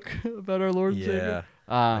another joke about our Lord and Savior?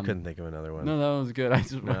 I couldn't think of another one. No, that was good. I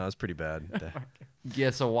just No, that was pretty bad. yeah.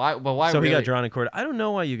 So why? But why? So really? he got drawn and quartered. I don't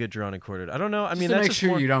know why you get drawn and quartered. I don't know. I mean, to that's make just sure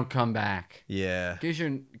more... you don't come back. Yeah,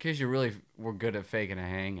 In case you really were good at faking a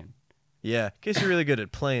hanging. yeah. In case you're really good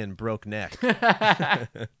at playing broke neck.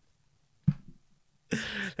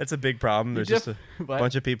 That's a big problem. There's just a What?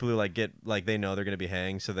 bunch of people who they know they're gonna be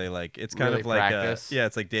hanged, so they it's kind Really of like practice.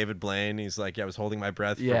 it's like David Blaine. He's like, I was holding my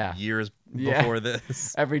breath Yeah. for years Yeah. before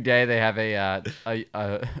this. Every day they have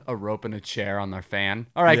a rope and a chair on their fan.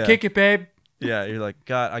 All right, Yeah. kick it, babe. Yeah, you're like,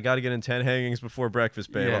 God, I got to get in 10 hangings before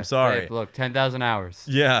breakfast, babe. Yeah, I'm sorry. babe, look, 10,000 hours.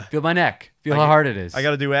 Yeah, Feel my neck. Feel how hard it is. I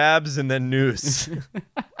got to do abs and then noose.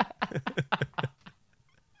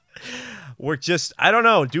 Or just, I don't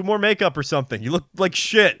know, do more makeup or something. You look like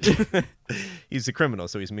shit. He's a criminal,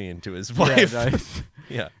 so he's mean to his wife. Yeah, nice.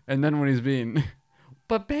 Yeah. And then when he's being,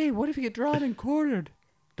 but babe, what if you get drawn and quartered?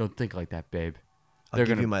 Don't think like that, babe. I'll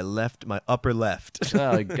give you my upper left.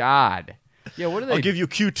 Oh God. Yeah, what are they? I'll give you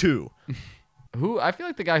Q2. Who? I feel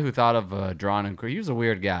like the guy who thought of drawn and quartered. He was a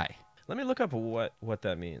weird guy. Let me look up what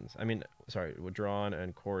that means. I mean, sorry, drawn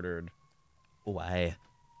and quartered. Why?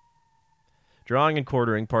 Drawing and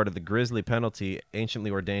quartering, part of the grisly penalty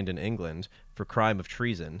anciently ordained in England for crime of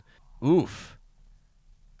treason. Oof.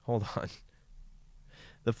 Hold on.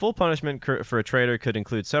 The full punishment for a traitor could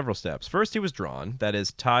include several steps. First, he was drawn, that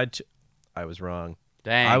is, tied to... I was wrong.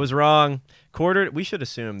 Dang. I was wrong. Quartered, we should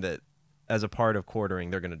assume that as a part of quartering,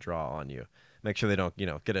 they're going to draw on you. Make sure they don't,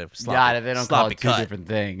 get a sloppy God, if they don't call sloppy it two cut. different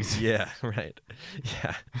things. Yeah, right.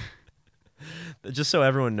 Yeah. Just so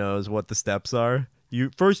everyone knows what the steps are.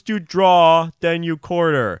 First you draw, then you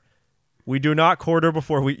quarter. We do not quarter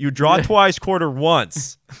before you draw twice, quarter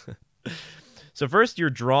once. So first you're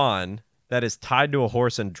drawn, that is tied to a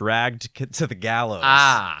horse and dragged to the gallows.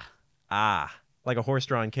 Ah, like a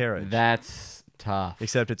horse-drawn carriage. That's tough.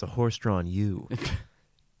 Except it's a horse-drawn you.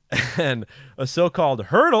 And a so-called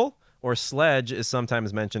hurdle or sledge is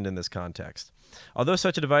sometimes mentioned in this context. Although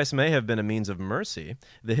such a device may have been a means of mercy,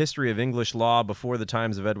 the history of English law before the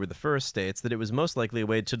times of Edward I states that it was most likely a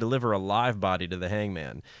way to deliver a live body to the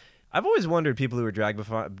hangman. I've always wondered, people who are dragged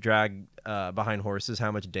behind horses,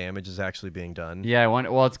 how much damage is actually being done. Yeah,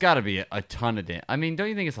 well, it's got to be a ton of damage. I mean, don't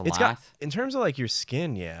you think it's a lot? In terms of like your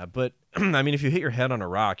skin, yeah, but I mean, if you hit your head on a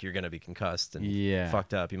rock, you're gonna be concussed and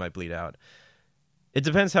fucked up. You might bleed out. It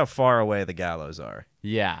depends how far away the gallows are.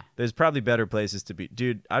 Yeah. There's probably better places to be.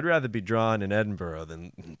 Dude, I'd rather be drawn in Edinburgh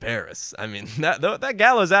than in Paris. I mean, that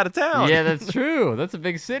gallows out of town. Yeah, that's true. That's a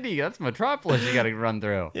big city. That's metropolis you got to run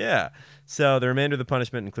through. Yeah. So the remainder of the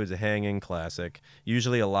punishment includes a hanging, classic,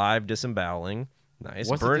 usually a live disemboweling. Nice.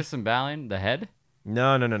 What's the disemboweling? The head?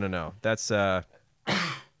 No. That's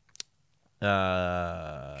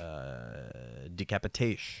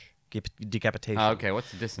decapitation. Decapitation. Oh, okay, what's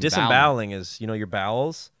the disemboweling? Disemboweling is, your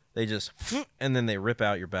bowels. They just and then they rip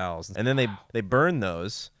out your bowels, and then they burn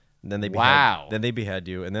those. And then they behead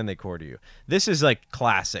you, and then they quarter you. This is like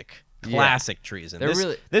classic treason.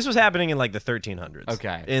 This was happening in like the 1300s.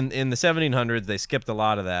 Okay. In the 1700s, they skipped a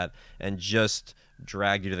lot of that and just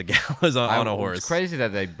dragged you to the gallows on a horse. It's crazy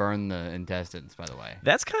that they burn the intestines, by the way.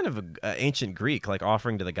 That's kind of ancient Greek, like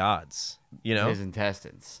offering to the gods. His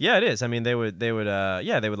intestines. Yeah, it is. I mean, they would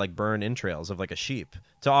like burn entrails of like a sheep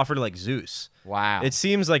to offer to like Zeus. Wow. It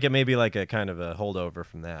seems like it may be like a kind of a holdover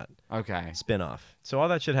from that. Okay. Spin-off. So all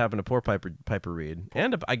that should happen to poor Piper Reed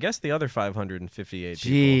and I guess the other 558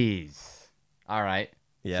 people. Jeez. All right.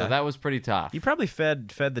 Yeah. So that was pretty tough. He probably fed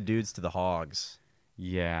the dudes to the hogs.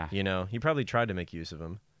 Yeah. He probably tried to make use of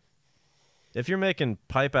them. If you're making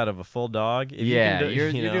pipe out of a full dog,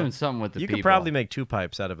 you're doing something with the people. You could probably make 2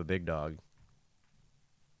 pipes out of a big dog.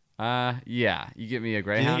 Yeah. You get me a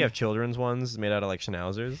Greyhound? Do you think you have children's ones made out of like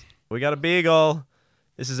schnauzers? We got a beagle.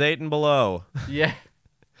 This is 8 and below. Yeah.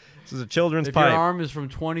 This is a children's if pipe. Your arm is from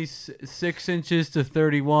 26 inches to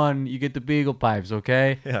 31, you get the beagle pipes,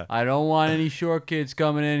 okay? Yeah. I don't want any short kids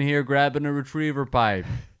coming in here grabbing a retriever pipe.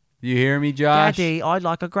 You hear me, Josh? Daddy, I'd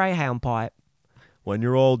like a Greyhound pipe. When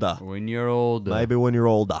you're older. When you're older. Maybe when you're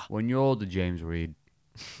older. When you're older, James Reed.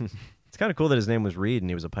 It's kind of cool that his name was Reed and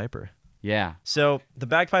he was a piper. Yeah. So the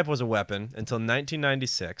bagpipe was a weapon until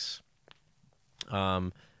 1996.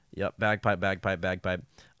 Yep, bagpipe.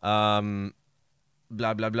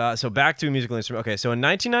 Blah, blah, blah. So back to musical instrument. Okay, so in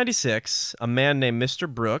 1996, a man named Mr.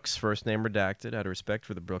 Brooks, first name redacted, out of respect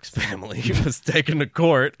for the Brooks family, was taken to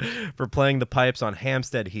court for playing the pipes on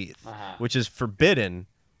Hampstead Heath, which is forbidden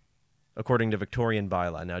according to Victorian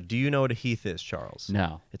bylaw. Now, do you know what a heath is, Charles?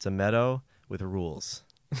 No. It's a meadow with rules.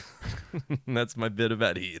 That's my bit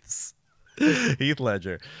about heaths. Heath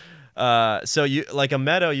Ledger. So you like a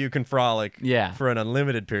meadow, you can frolic for an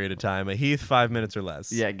unlimited period of time. A heath, 5 minutes or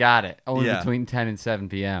less. Yeah, got it. Only between 10 and 7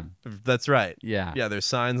 p.m. That's right. Yeah. Yeah, there's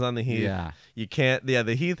signs on the heath. Yeah. You can't. Yeah,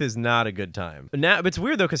 the heath is not a good time. Now, but it's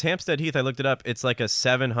weird though, because Hampstead Heath, I looked it up. It's like a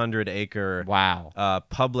 700-acre. Wow.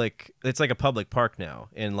 Public. It's like a public park now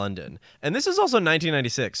in London, and this is also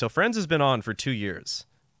 1996. So Friends has been on for 2 years.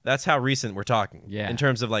 That's how recent we're talking. Yeah. In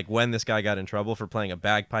terms of like when this guy got in trouble for playing a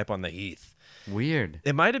bagpipe on the heath. Weird.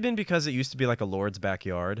 It might have been because it used to be like a lord's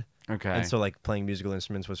backyard. Okay. And so like playing musical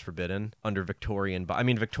instruments was forbidden under Victorian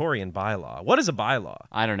bylaw. What is a bylaw?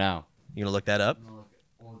 I don't know. You gonna look that up?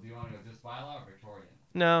 Well, do you want to go just bylaw or Victorian?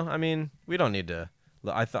 No, I mean we don't need to.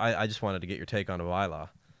 I just wanted to get your take on a bylaw.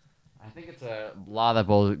 I think it's a law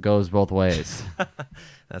that goes both ways.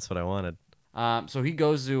 That's what I wanted. So he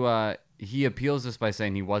goes to he appeals this by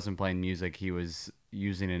saying he wasn't playing music, he was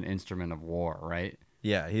using an instrument of war, right?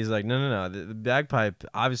 Yeah, he's like, no. The bagpipe,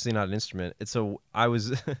 obviously not an instrument. I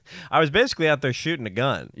was basically out there shooting a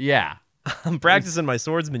gun. Yeah. I'm practicing my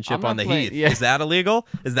swordsmanship I'm not on the playing- heath. yeah. Is that illegal?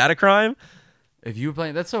 Is that a crime? If you were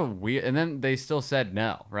playing, that's so weird. And then they still said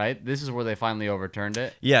no, right? This is where they finally overturned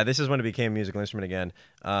it. Yeah, this is when it became a musical instrument again.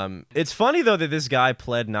 It's funny, though, that this guy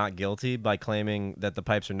pled not guilty by claiming that the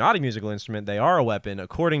pipes are not a musical instrument. They are a weapon,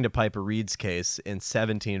 according to Piper Reed's case in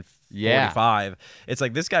 1745. It's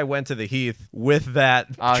like this guy went to the heath with that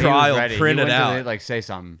He was trial ready. printed he went out. To the, like, say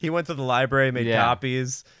something. He went to the library, made Yeah.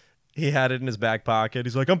 copies. He had it in his back pocket.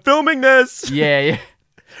 He's like, I'm filming this. Yeah.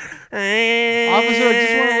 Officer, I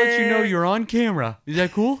just want to let you know you're on camera. Is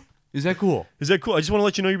that cool? Is that cool? I just want to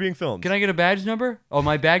let you know you're being filmed. Can I get a badge number? Oh,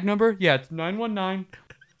 my bag number? Yeah, it's 919.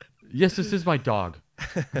 Yes, this is my dog.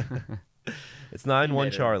 It's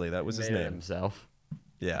 9-1 Charlie. That was his Made it name. himself.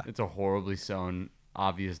 Yeah. It's a horribly sewn,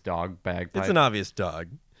 obvious dog bagpipe. It's an obvious dog.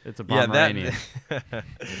 It's a Yeah, Pomeranian. that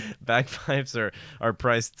bagpipes are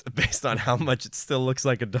priced based on how much it still looks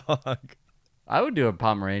like a dog. I would do a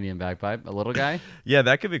Pomeranian bagpipe. A little guy. Yeah,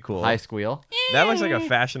 that could be cool. High squeal. That looks like a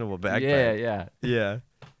fashionable bagpipe. Yeah. Yeah.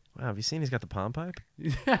 Wow, have you seen he's got the palm pipe?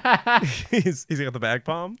 he's got the bag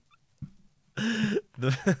palm.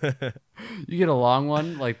 You get a long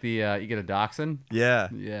one, like you get a dachshund. Yeah.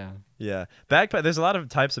 Yeah. Bagpipe. There's a lot of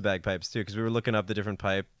types of bagpipes too, because we were looking up the different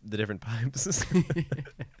pipes.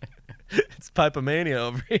 It's Pipomania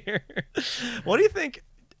over here. What do you think?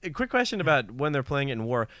 A quick question about when they're playing it in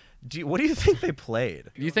war. What do you think they played?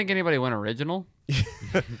 Do you think anybody went original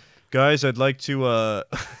Guys, I'd like to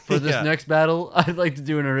for this next battle? I'd like to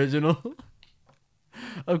do an original.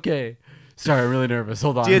 Okay. Sorry, I'm really nervous.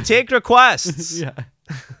 Hold on. Do you take requests? Yeah.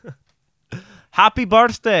 Happy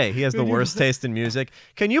birthday. He has the worst taste in music.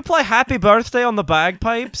 Can you play Happy Birthday on the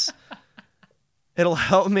bagpipes? It'll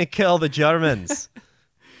help me kill the Germans.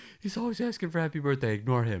 He's always asking for happy birthday.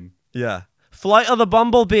 Ignore him. Yeah. Flight of the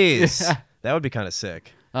Bumblebees. Yeah. That would be kind of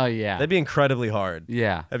sick. Oh yeah. That'd be incredibly hard.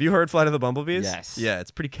 Yeah. Have you heard Flight of the Bumblebees? Yes. Yeah,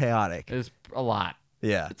 it's pretty chaotic. It's a lot.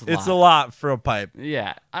 Yeah. It's It's a a lot for a pipe.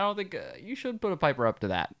 Yeah. I don't think you should put a piper up to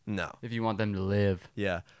that No. if you want them to live.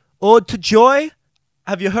 Yeah. Ode to Joy?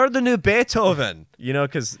 Have you heard the new Beethoven? You know,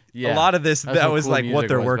 because Yeah. a lot of this, That's that what was cool like what music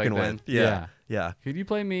they're was working back then. with. Yeah. Yeah. Could you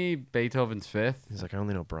play me Beethoven's Fifth? He's like, I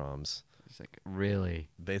only know Brahms. It's like, really?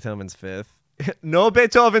 Beethoven's Fifth. No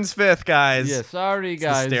Beethoven's Fifth, guys. Yeah, sorry, It's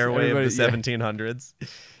guys. the Stairway Everybody- of the yeah. 1700s.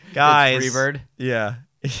 Guys. It's Freebird. Yeah.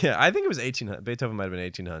 Yeah. I think it was 1800. Beethoven might have been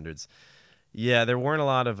 1800s. Yeah, there weren't a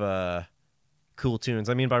lot of cool tunes.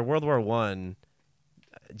 I mean, by World War One,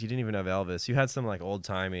 you didn't even have Elvis. You had some like old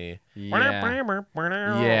timey.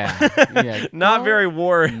 Yeah. Yeah. Not very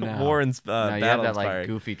war No. war No, you had battle that like inspired.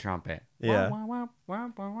 goofy trumpet. Yeah. Wah, wah, wah,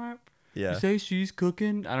 wah, wah. Yeah. You say she's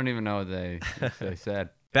cooking? I don't even know what they said.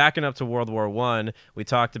 Backing up to World War One, we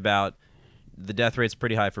talked about the death rate's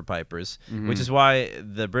pretty high for pipers, Mm-hmm. which is why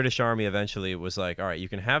the British Army eventually was like, all right, you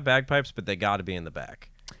can have bagpipes, but they got to be in the back.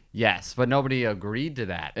 Yes, but nobody agreed to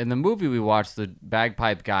that. In the movie we watched, the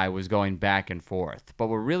bagpipe guy was going back and forth. But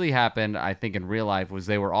what really happened, I think, in real life was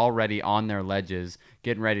they were already on their ledges,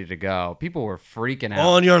 getting ready to go. People were freaking out.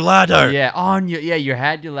 On your ladder. Yeah, you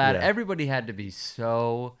had your ladder. Yeah. Everybody had to be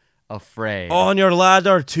so afraid. On your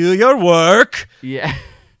ladder to your work. Yeah.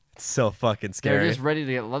 It's so fucking They're scary. just ready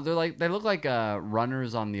to get. They look like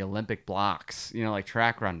runners on the Olympic blocks. You know, like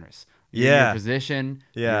track runners. You're in Yeah. your position.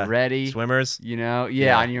 Yeah. You're ready. Swimmers. You know. Yeah.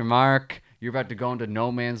 Yeah. On your mark. You're about to go into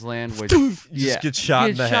no man's land. Which You just get shot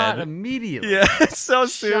in the shot head. immediately. Yeah, so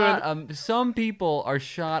soon. Shot, some people are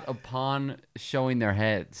shot upon showing their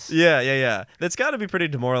heads. Yeah. That's got to be pretty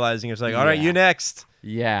demoralizing. It's like, all right, Yeah. you next.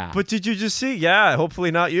 Yeah. But did you just see? Yeah, hopefully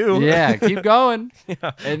not you. Yeah, keep going.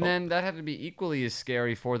 Yeah. And then that had to be equally as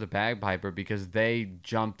scary for the bagpiper because they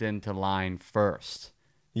jumped into line first.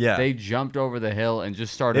 Yeah. They jumped over the hill and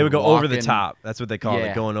just started They would go over the walking. top. That's what they call it,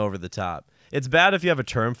 Yeah. going over the top. It's bad if you have a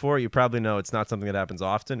term for it. You probably know it's not something that happens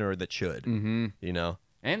often or that should. Mm-hmm. You know?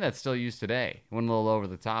 And that's still used today. Went a little over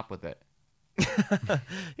the top with it.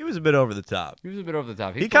 He was a bit over the top. He was a bit over the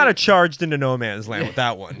top. He kind of charged into no man's land with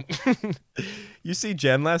that one. You see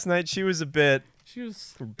Jen last night? She was She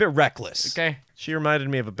was a bit reckless. okay. She reminded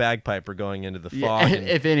me of a bagpiper going into the Yeah, fog and,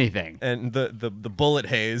 if anything. and the bullet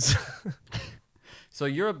haze. So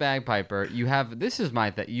you're a bagpiper. You have this is my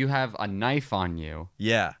that you have a knife on you,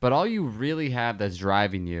 Yeah. but all you really have that's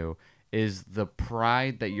driving you is the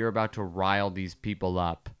pride that you're about to rile these people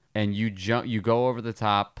up, and you go over the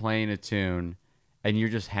top playing a tune, and you're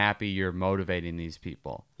just happy you're motivating these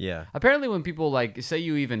people. Yeah. Apparently, when people like say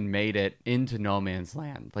you even made it into no man's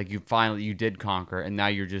land, like you did conquer, and now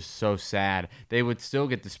you're just so sad, they would still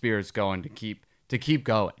get the spirits going to keep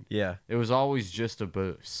going. Yeah. It was always just a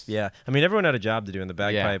boost. Yeah. I mean, everyone had a job to do, and the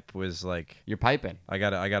bagpipe was like, You're piping. I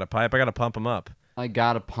got a pipe. I got to pump them up. I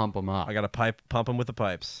gotta pump them up. I got to pump them with the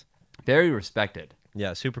pipes. Very respected.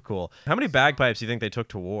 Yeah, super cool. How many bagpipes do you think they took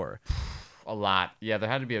to war? A lot. Yeah, there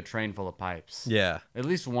had to be a train full of pipes. Yeah. At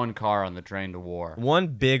least one car on the train to war. One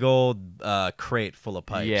big old crate full of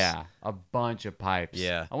pipes. Yeah, a bunch of pipes.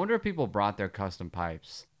 Yeah. I wonder if people brought their custom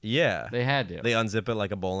pipes. Yeah. They had to. They unzip it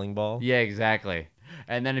like a bowling ball. Yeah, exactly.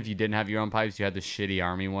 And then if you didn't have your own pipes, you had the shitty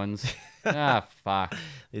army ones. Fuck.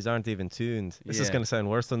 These aren't even tuned. This is Yeah. going to sound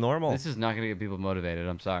worse than normal. This is not going to get people motivated.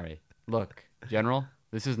 I'm sorry. Look, General,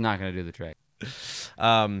 this is not going to do the trick.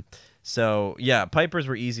 So, yeah, pipers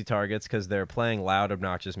were easy targets because they're playing loud,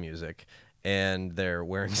 obnoxious music, and they're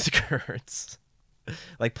wearing skirts.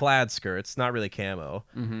 Like plaid skirts, not really camo,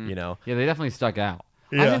 you know? Yeah, they definitely stuck out.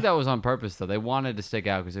 I Yeah. think that was on purpose, though. They wanted to stick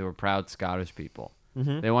out because they were proud Scottish people.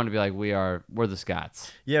 They wanted to be like, we're the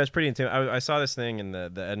Scots. Yeah, it was pretty intimidating. I saw this thing in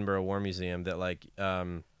the Edinburgh War Museum that, like,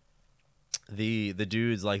 the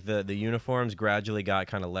dudes, like, the uniforms gradually got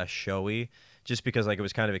kind of less showy just because, like, it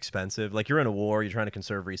was kind of expensive. Like, you're in a war, you're trying to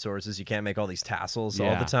conserve resources. You can't make all these tassels all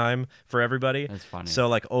Yeah. the time for everybody. That's funny. So,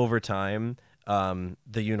 like, over time, the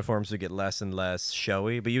uniforms would get less and less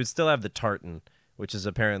showy, but you would still have the tartan, which is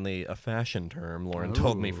apparently a fashion term, Lauren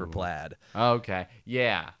told me, for Ooh. plaid. Okay.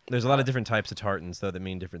 Yeah. There's a lot of different types of tartans, though, that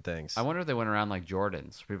mean different things. I wonder if they went around like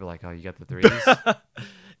Jordans. People are like, oh, you got the threes?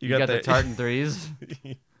 you got the tartan threes?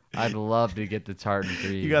 I'd love to get the tartan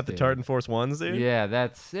threes. You got the dude. tartan force ones, dude? Yeah,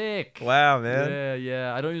 that's sick. Wow, man. Yeah,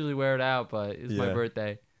 yeah. I don't usually wear it out, but it's my Yeah.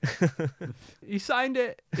 birthday. He signed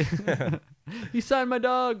it. He signed my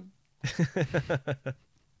dog.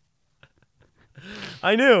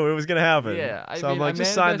 I knew it was gonna happen. Yeah, so I'm like,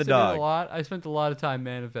 just sign the manifested it dog. A lot. I spent a lot of time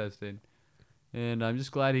manifesting, and I'm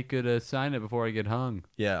just glad he could sign it before I get hung.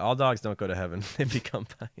 Yeah, all dogs don't go to heaven; they become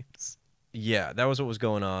pipes. Yeah, that was what was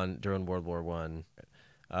going on during World War One.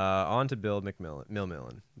 On to Bill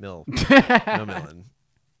Millmillan.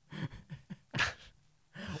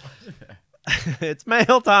 It's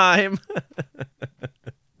mail time.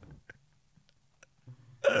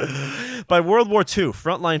 By World War II,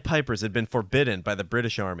 frontline pipers had been forbidden by the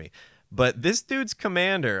British Army. But this dude's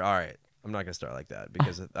commander, all right, I'm not going to start like that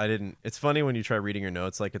because I didn't. It's funny when you try reading your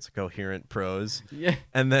notes like it's a coherent prose. Yeah.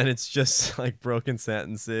 And then it's just like broken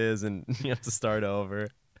sentences and you have to start over.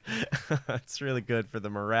 It's really good for the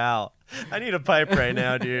morale. I need a pipe right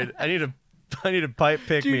now, dude. I need a pipe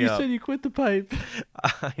pick Dude, me you up. said you quit the pipe.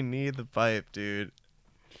 I need the pipe, dude.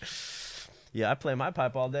 Yeah, I play my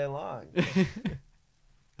pipe all day long.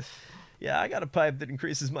 Yeah, I got a pipe that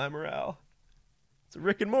increases my morale. It's a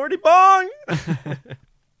Rick and Morty bong.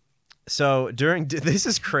 So this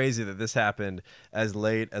is crazy that this happened as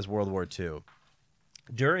late as World War II.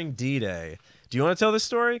 During D-Day, do you want to tell this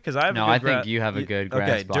story? Because I have No, a good I think you have a good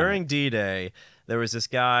grasp Okay, on during it. D-Day, there was this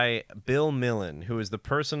guy Bill Millen who was the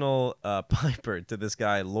personal piper to this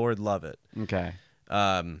guy Lord Lovett. Okay.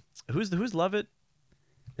 Who's Lovett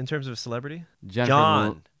in terms of celebrity? Jennifer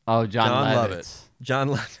John. John Lovitz. Lovett. John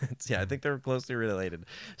Lovett. Yeah, I think they're closely related.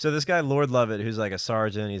 So this guy, Lord Lovett, who's like a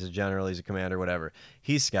sergeant, he's a general, he's a commander, whatever.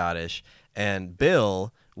 He's Scottish. And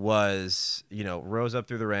Bill was, rose up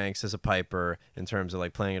through the ranks as a piper in terms of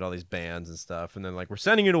like playing at all these bands and stuff. And then like, we're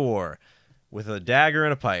sending you to war with a dagger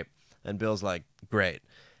and a pipe. And Bill's like, great.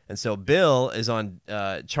 And so Bill is on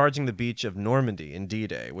charging the beach of Normandy in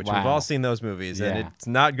D-Day, which we've Wow. all seen those movies, and Yeah. it's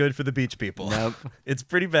not good for the beach people. Nope. It's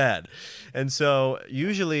pretty bad. And so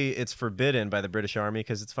usually it's forbidden by the British Army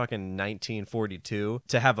because it's fucking 1942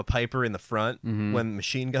 to have a piper in the front when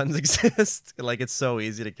machine guns exist. Like, it's so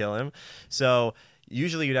easy to kill him. So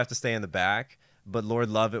usually you'd have to stay in the back, but Lord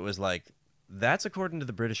Lovett was like, that's according to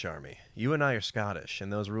the British Army. You and I are Scottish,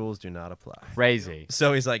 and those rules do not apply. Crazy.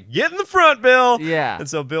 So he's like, get in the front, Bill. Yeah. And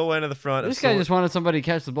so Bill went to the front. This guy just wanted somebody to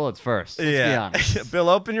catch the bullets first. Let's be honest. Bill,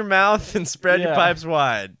 open your mouth and spread your Yeah. pipes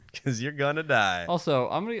wide, because you're gonna die. Also,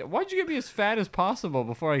 why'd you get me as fat as possible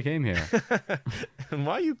before I came here? And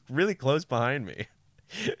why are you really close behind me?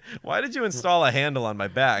 Why did you install a handle on my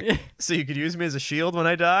back so you could use me as a shield when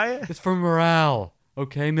I die? It's for morale.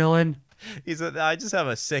 Okay, Millen? I just have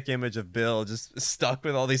a sick image of Bill just stuck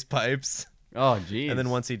with all these pipes. Oh, jeez. And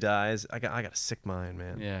then once he dies, I got a sick mind,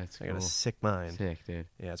 man. Yeah, it's I got a cool. sick mind. Sick, dude.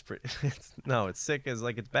 Yeah, it's pretty. It's sick as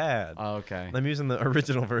like it's bad. Oh, okay. I'm using the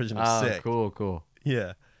original version of sick. Cool.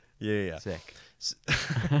 Yeah. Sick.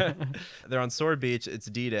 They're on Sword Beach. It's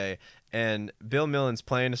D-Day, and Bill Millen's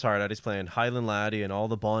playing his heart out. He's playing Highland Laddie and All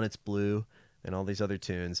the Bonnets Blue and all these other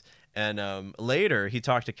tunes. And later, he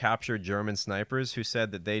talked to captured German snipers who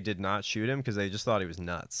said that they did not shoot him because they just thought he was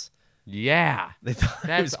nuts. Yeah. They thought he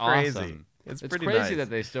That's was crazy. awesome. It's It's pretty crazy nice. that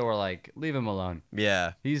they still were like, leave him alone.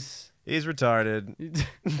 Yeah, He's he's retarded.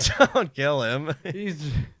 Don't kill him.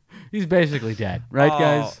 he's basically dead, right, Oh,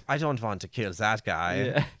 guys? I don't want to kill that guy.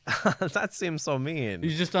 Yeah. That seems so mean.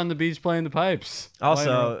 He's just on the beach playing the pipes. Why not?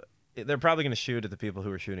 Also, they're probably going to shoot at the people who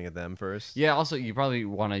were shooting at them first. Yeah. Also, you probably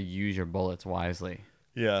want to use your bullets wisely.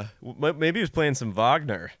 Yeah. Maybe he was playing some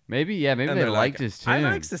Wagner. Maybe, yeah. Maybe And they they're liked like, his tune. I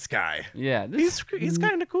likes this guy. Yeah. This, He's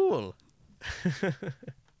kind of cool.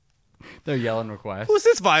 they're yelling requests. Who's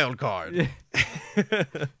this wild card? Yeah.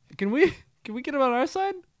 Can we get him on our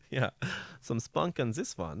side? Yeah. Some spunk on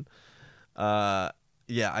this one.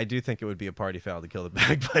 Yeah, I do think it would be a party foul to kill the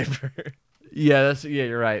bagpiper. Yeah.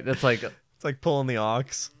 You're right. That's like It's like pulling the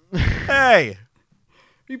ox. Hey,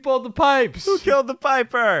 he pulled the pipes. who killed the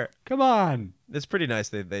piper? Come on. It's pretty nice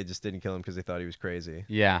they just didn't kill him because they thought he was crazy.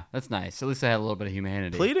 Yeah, that's nice. At least they had a little bit of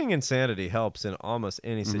humanity. Pleading insanity helps in almost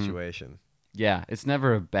any situation. Yeah, it's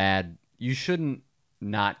never a bad. You shouldn't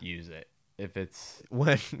not use it if it's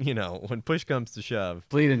When when push comes to shove,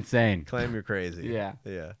 bleed insane. claim you're crazy. Yeah.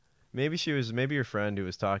 Yeah. Maybe your friend who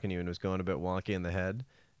was talking to you and was going a bit wonky in the head.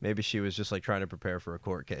 Maybe she was just like trying to prepare for a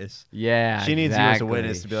court case. Yeah, She needs you as a exactly.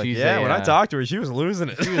 witness to be like, She's yeah, a, when I talked to her, she was losing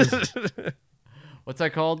it. she was- What's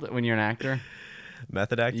that called when you're an actor?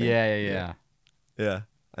 Method acting? Yeah. Yeah.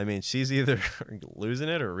 I mean, she's either losing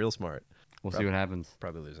it or real smart. We'll see what happens.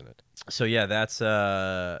 Probably losing it. So yeah,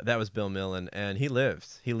 that was Bill Millen, and he lived.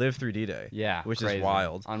 He lived through D-Day. Yeah, which crazy. is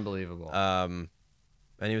wild. Unbelievable.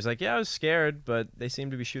 And he was like, yeah, I was scared, but they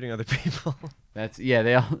seem to be shooting other people. That's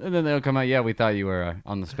and then they'll come out. Yeah, we thought you were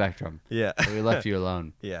on the spectrum. Yeah. So we left you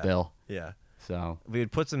alone. Yeah. Bill. Yeah. So We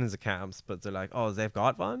would put them in the camps, but they're like, oh, they've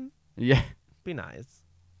got one? yeah. Be nice.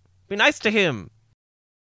 Be nice to him.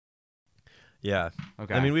 Yeah.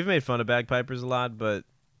 Okay. I mean, we've made fun of bagpipers a lot, but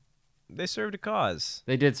they served a cause.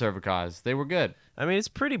 they did serve a cause. They were good. I mean, it's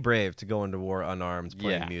pretty brave to go into war unarmed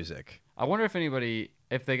playing Yeah. music. I wonder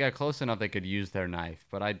if they got close enough, they could use their knife,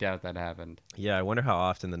 but I doubt that happened. Yeah, I wonder how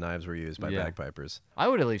often the knives were used by Yeah. bagpipers. I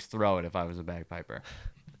would at least throw it if I was a bagpiper.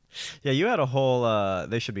 Yeah, you had a whole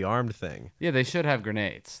they should be armed thing. Yeah, they should have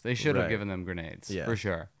grenades. They should have Right. given them grenades Yeah. for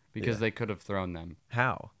sure because Yeah. they could have thrown them.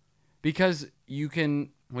 How? Because you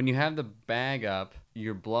can, when you have the bag up,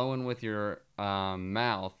 you're blowing with your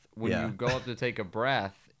mouth. When Yeah. you go up to take a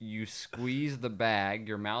breath, you squeeze the bag.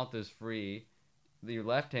 Your mouth is free. Your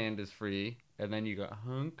left hand is free. And then you go,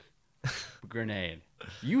 hunk, grenade.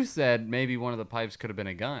 You said maybe one of the pipes could have been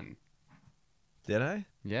a gun. Did I?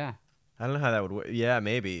 Yeah. I don't know how that would work. Yeah,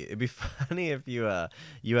 maybe. It'd be funny if you had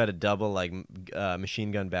a double like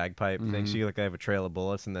machine gun bagpipe thing. So you like have a trail of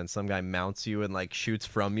bullets, and then some guy mounts you and like shoots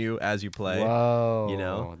from you as you play. Whoa. you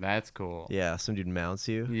know? That's cool. Yeah, some dude mounts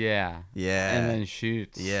you. Yeah. Yeah. And then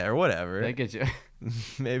shoots. yeah, or whatever. They get you.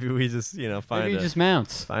 Maybe we just find Maybe a he just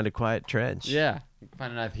mounts. find a quiet trench. Yeah.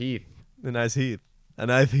 Find a knife heath. A nice heath. A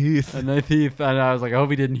knife heath. A knife heath. And I was like, I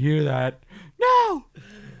hope he didn't hear that. No.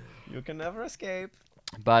 You can never escape.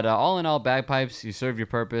 But all in all, bagpipes, you serve your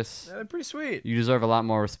purpose. They're pretty sweet. You deserve a lot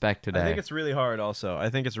more respect today. I think it's really hard also. I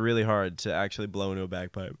think it's really hard to actually blow into a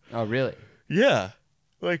bagpipe. Oh, really? Yeah.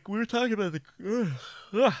 Like we were talking about the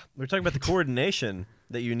coordination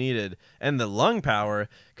that you needed and the lung power,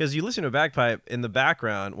 because you listen to a bagpipe in the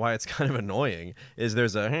background. Why it's kind of annoying is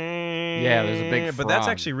there's a there's a big but that's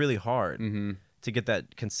frog. actually really hard Mm-hmm. to get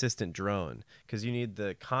that consistent drone, because you need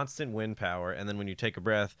the constant wind power, and then when you take a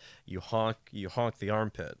breath, you honk the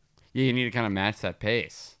armpit. Yeah, you need to kind of match that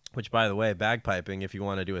pace. Which, by the way, bagpiping, if you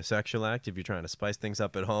want to do a sexual act, if you're trying to spice things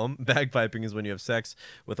up at home, bagpiping is when you have sex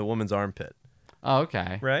with a woman's armpit, Oh,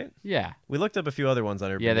 okay. right? Yeah. We looked up a few other ones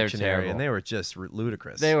on Urban Yeah, they were Dictionary, terrible. and they were just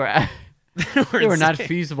ludicrous. They were They they were not insane.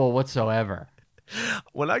 feasible whatsoever.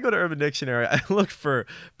 When I go to Urban Dictionary, I look for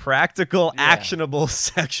practical, Yeah. actionable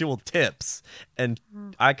sexual tips, and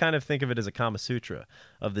I kind of think of it as a Kama Sutra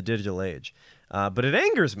of the digital age. But it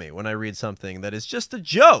angers me when I read something that is just a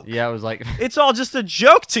joke. Yeah, it was like, It's all just a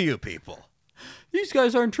joke to you people. these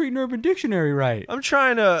guys aren't treating Urban Dictionary right. I'm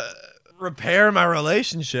trying to repair my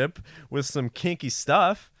relationship with some kinky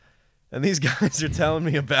stuff, and these guys are telling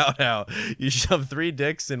me about how you shove 3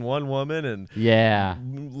 dicks in one woman and Yeah.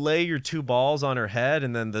 lay your 2 balls on her head,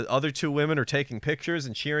 and then the other 2 women are taking pictures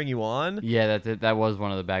and cheering you on. Yeah, that was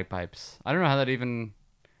one of the bagpipes. I don't know how that even...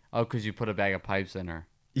 Oh, because you put a bag of pipes in her.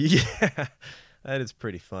 Yeah, that is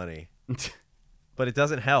pretty funny. but it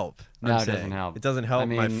doesn't help. No, I'm it doesn't saying. help. It doesn't help I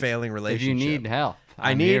my mean, failing If relationship. you need help,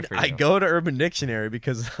 I'm here for I you. go to Urban Dictionary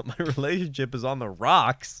because my relationship is on the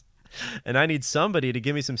rocks. And I need somebody to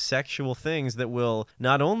give me some sexual things that will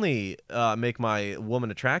not only make my woman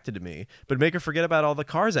attracted to me, but make her forget about all the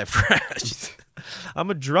cars I've crashed. I'm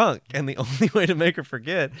a drunk, and the only way to make her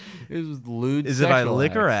forget It was lewd is if I sexual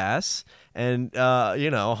lick her acts. ass and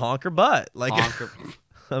honk her butt like Honk her-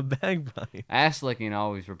 a bagpipe. Ass licking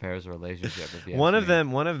always repairs a relationship. If you One ask of me.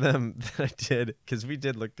 them that I did, because we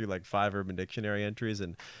did look through like 5 Urban Dictionary entries,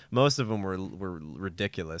 and most of them were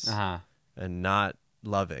ridiculous Uh-huh. and not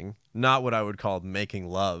loving, not what I would call making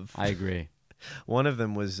love. I agree. One of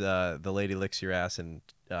them was the lady licks your ass and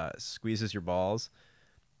squeezes your balls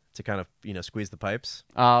to kind of squeeze the pipes,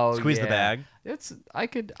 Oh, squeeze the yeah. bag. I don't know I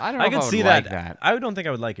if could I would see like that. I don't think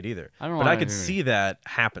I would like it either. I don't but want I it could either. see that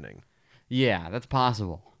happening Yeah, that's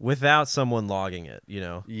possible. without someone logging it.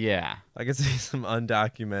 Yeah. I could see some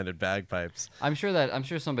undocumented bagpipes. I'm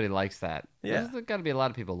sure somebody likes that. Yeah. There's got to be a lot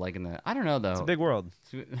of people liking that. I don't know though. It's a big world.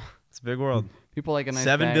 It's a big world. People like a nice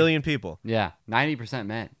 7 bag. billion people. Yeah, 90%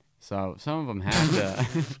 men. So some of them have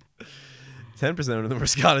to. 10% of them are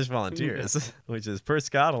Scottish volunteers, which is per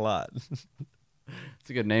Scot a lot. It's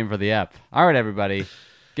a good name for the ep. All right, everybody,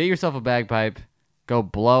 get yourself a bagpipe. Go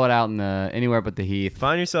blow it out in anywhere but the heath.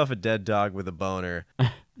 Find yourself a dead dog with a boner.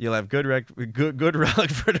 You'll have good luck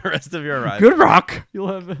for the rest of your life. Good rock. You'll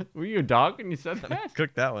have. Were you a dog when you said that?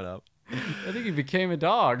 Cook that one up. I think you became a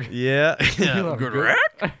dog. Yeah. You'll have Good good-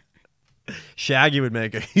 rack. Shaggy would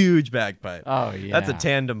make a huge bagpipe. Oh yeah. That's a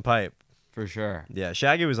tandem pipe. for sure. Yeah,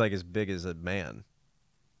 Shaggy was like as big as a man.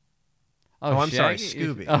 Oh, I'm sorry, Shaggy?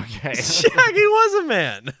 Scooby. Okay. Shaggy was a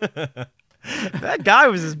man. That guy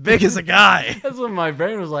was as big as a guy. That's when my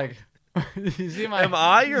brain was like, you see my Am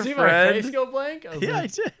I you your see friend? my face go blank? I was Yeah, I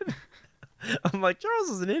like, did. I'm like, Charles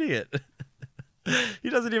is an idiot. He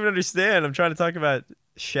doesn't even understand. I'm trying to talk about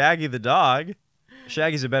Shaggy the dog.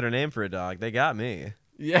 Shaggy's a better name for a dog. They got me.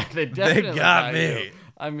 yeah, they definitely got you. me.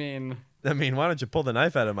 I mean, I mean, why don't you pull the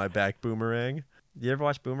knife out of my back, Boomerang? You ever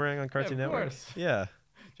watch Boomerang on Cartoon of Network? course. Yeah.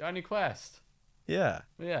 Johnny Quest. Yeah.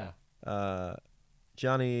 Yeah.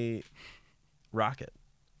 Johnny Rocket.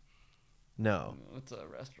 No. What's a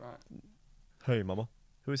restaurant? Hey, mama.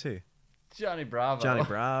 Who is he? Johnny Bravo. Johnny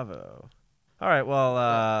Bravo. All right.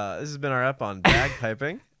 Well, this has been our ep on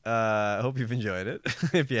bagpiping. I hope you've enjoyed it.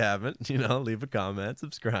 If you haven't, leave a comment,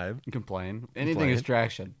 subscribe. Complain. Anything Complain.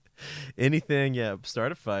 distraction. Anything,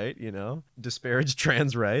 start a fight, disparage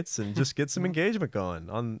trans rights and just get some engagement going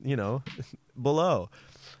on, below.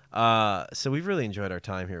 So we've really enjoyed our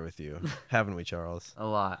time here with you, haven't we, Charles? A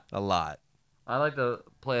lot. A lot. I like to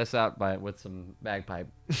play us out with some bagpipe.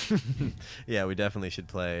 Yeah, we definitely should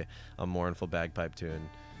play a mournful bagpipe tune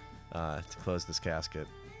to close this casket.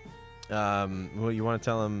 Well, you want to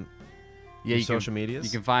tell them Yeah, your social medias?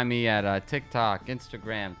 You can find me at TikTok,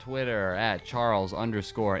 Instagram, Twitter at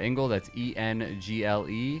Charles_Ingle. That's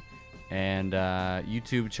ENGLE. And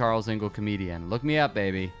YouTube, Charles Ingle Comedian. Look me up,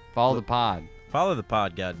 baby. Follow the pod. Follow the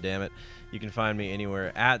pod, goddammit. You can find me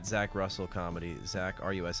anywhere at Zach Russell Comedy, Zach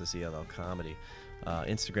RUSSELL Comedy,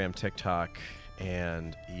 Instagram, TikTok,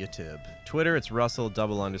 and YouTube. Twitter, it's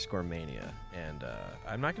Russell_Mania, and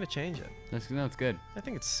I'm not going to change it. That's good. I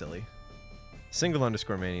think it's silly.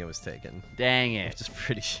 _Mania was taken, Dang it. which is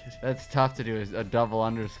pretty shitty. That's tough to do, is a double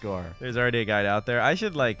underscore. There's already a guy out there. I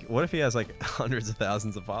should what if he has hundreds of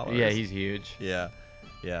thousands of followers? Yeah, he's huge. Yeah.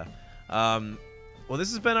 Well, this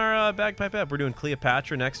has been our bagpipe ep. We're doing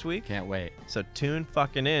Cleopatra next week. Can't wait. So tune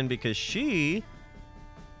fucking in because she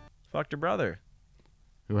fucked her brother.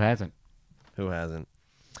 Who hasn't? Who hasn't?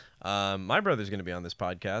 My brother's going to be on this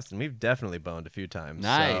podcast, and we've definitely boned a few times.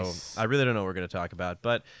 Nice. So I really don't know what we're going to talk about.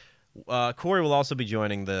 But Corey will also be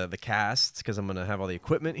joining the cast because I'm going to have all the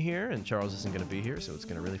equipment here, and Charles isn't going to be here, so it's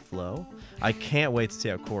going to really flow. I can't wait to see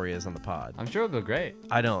how Corey is on the pod. I'm sure it'll be great.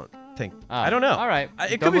 I don't think. Oh, I don't know. All right. It Don't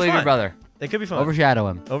could be believe fun. your brother. It could be fun. Overshadow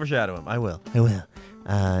him. Overshadow him. I will.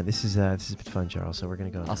 This has been fun, Charles. So we're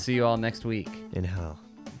going to go I'll see you all next week. in hell.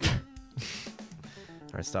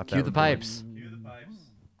 All right, stop that. Cue the recording. pipes.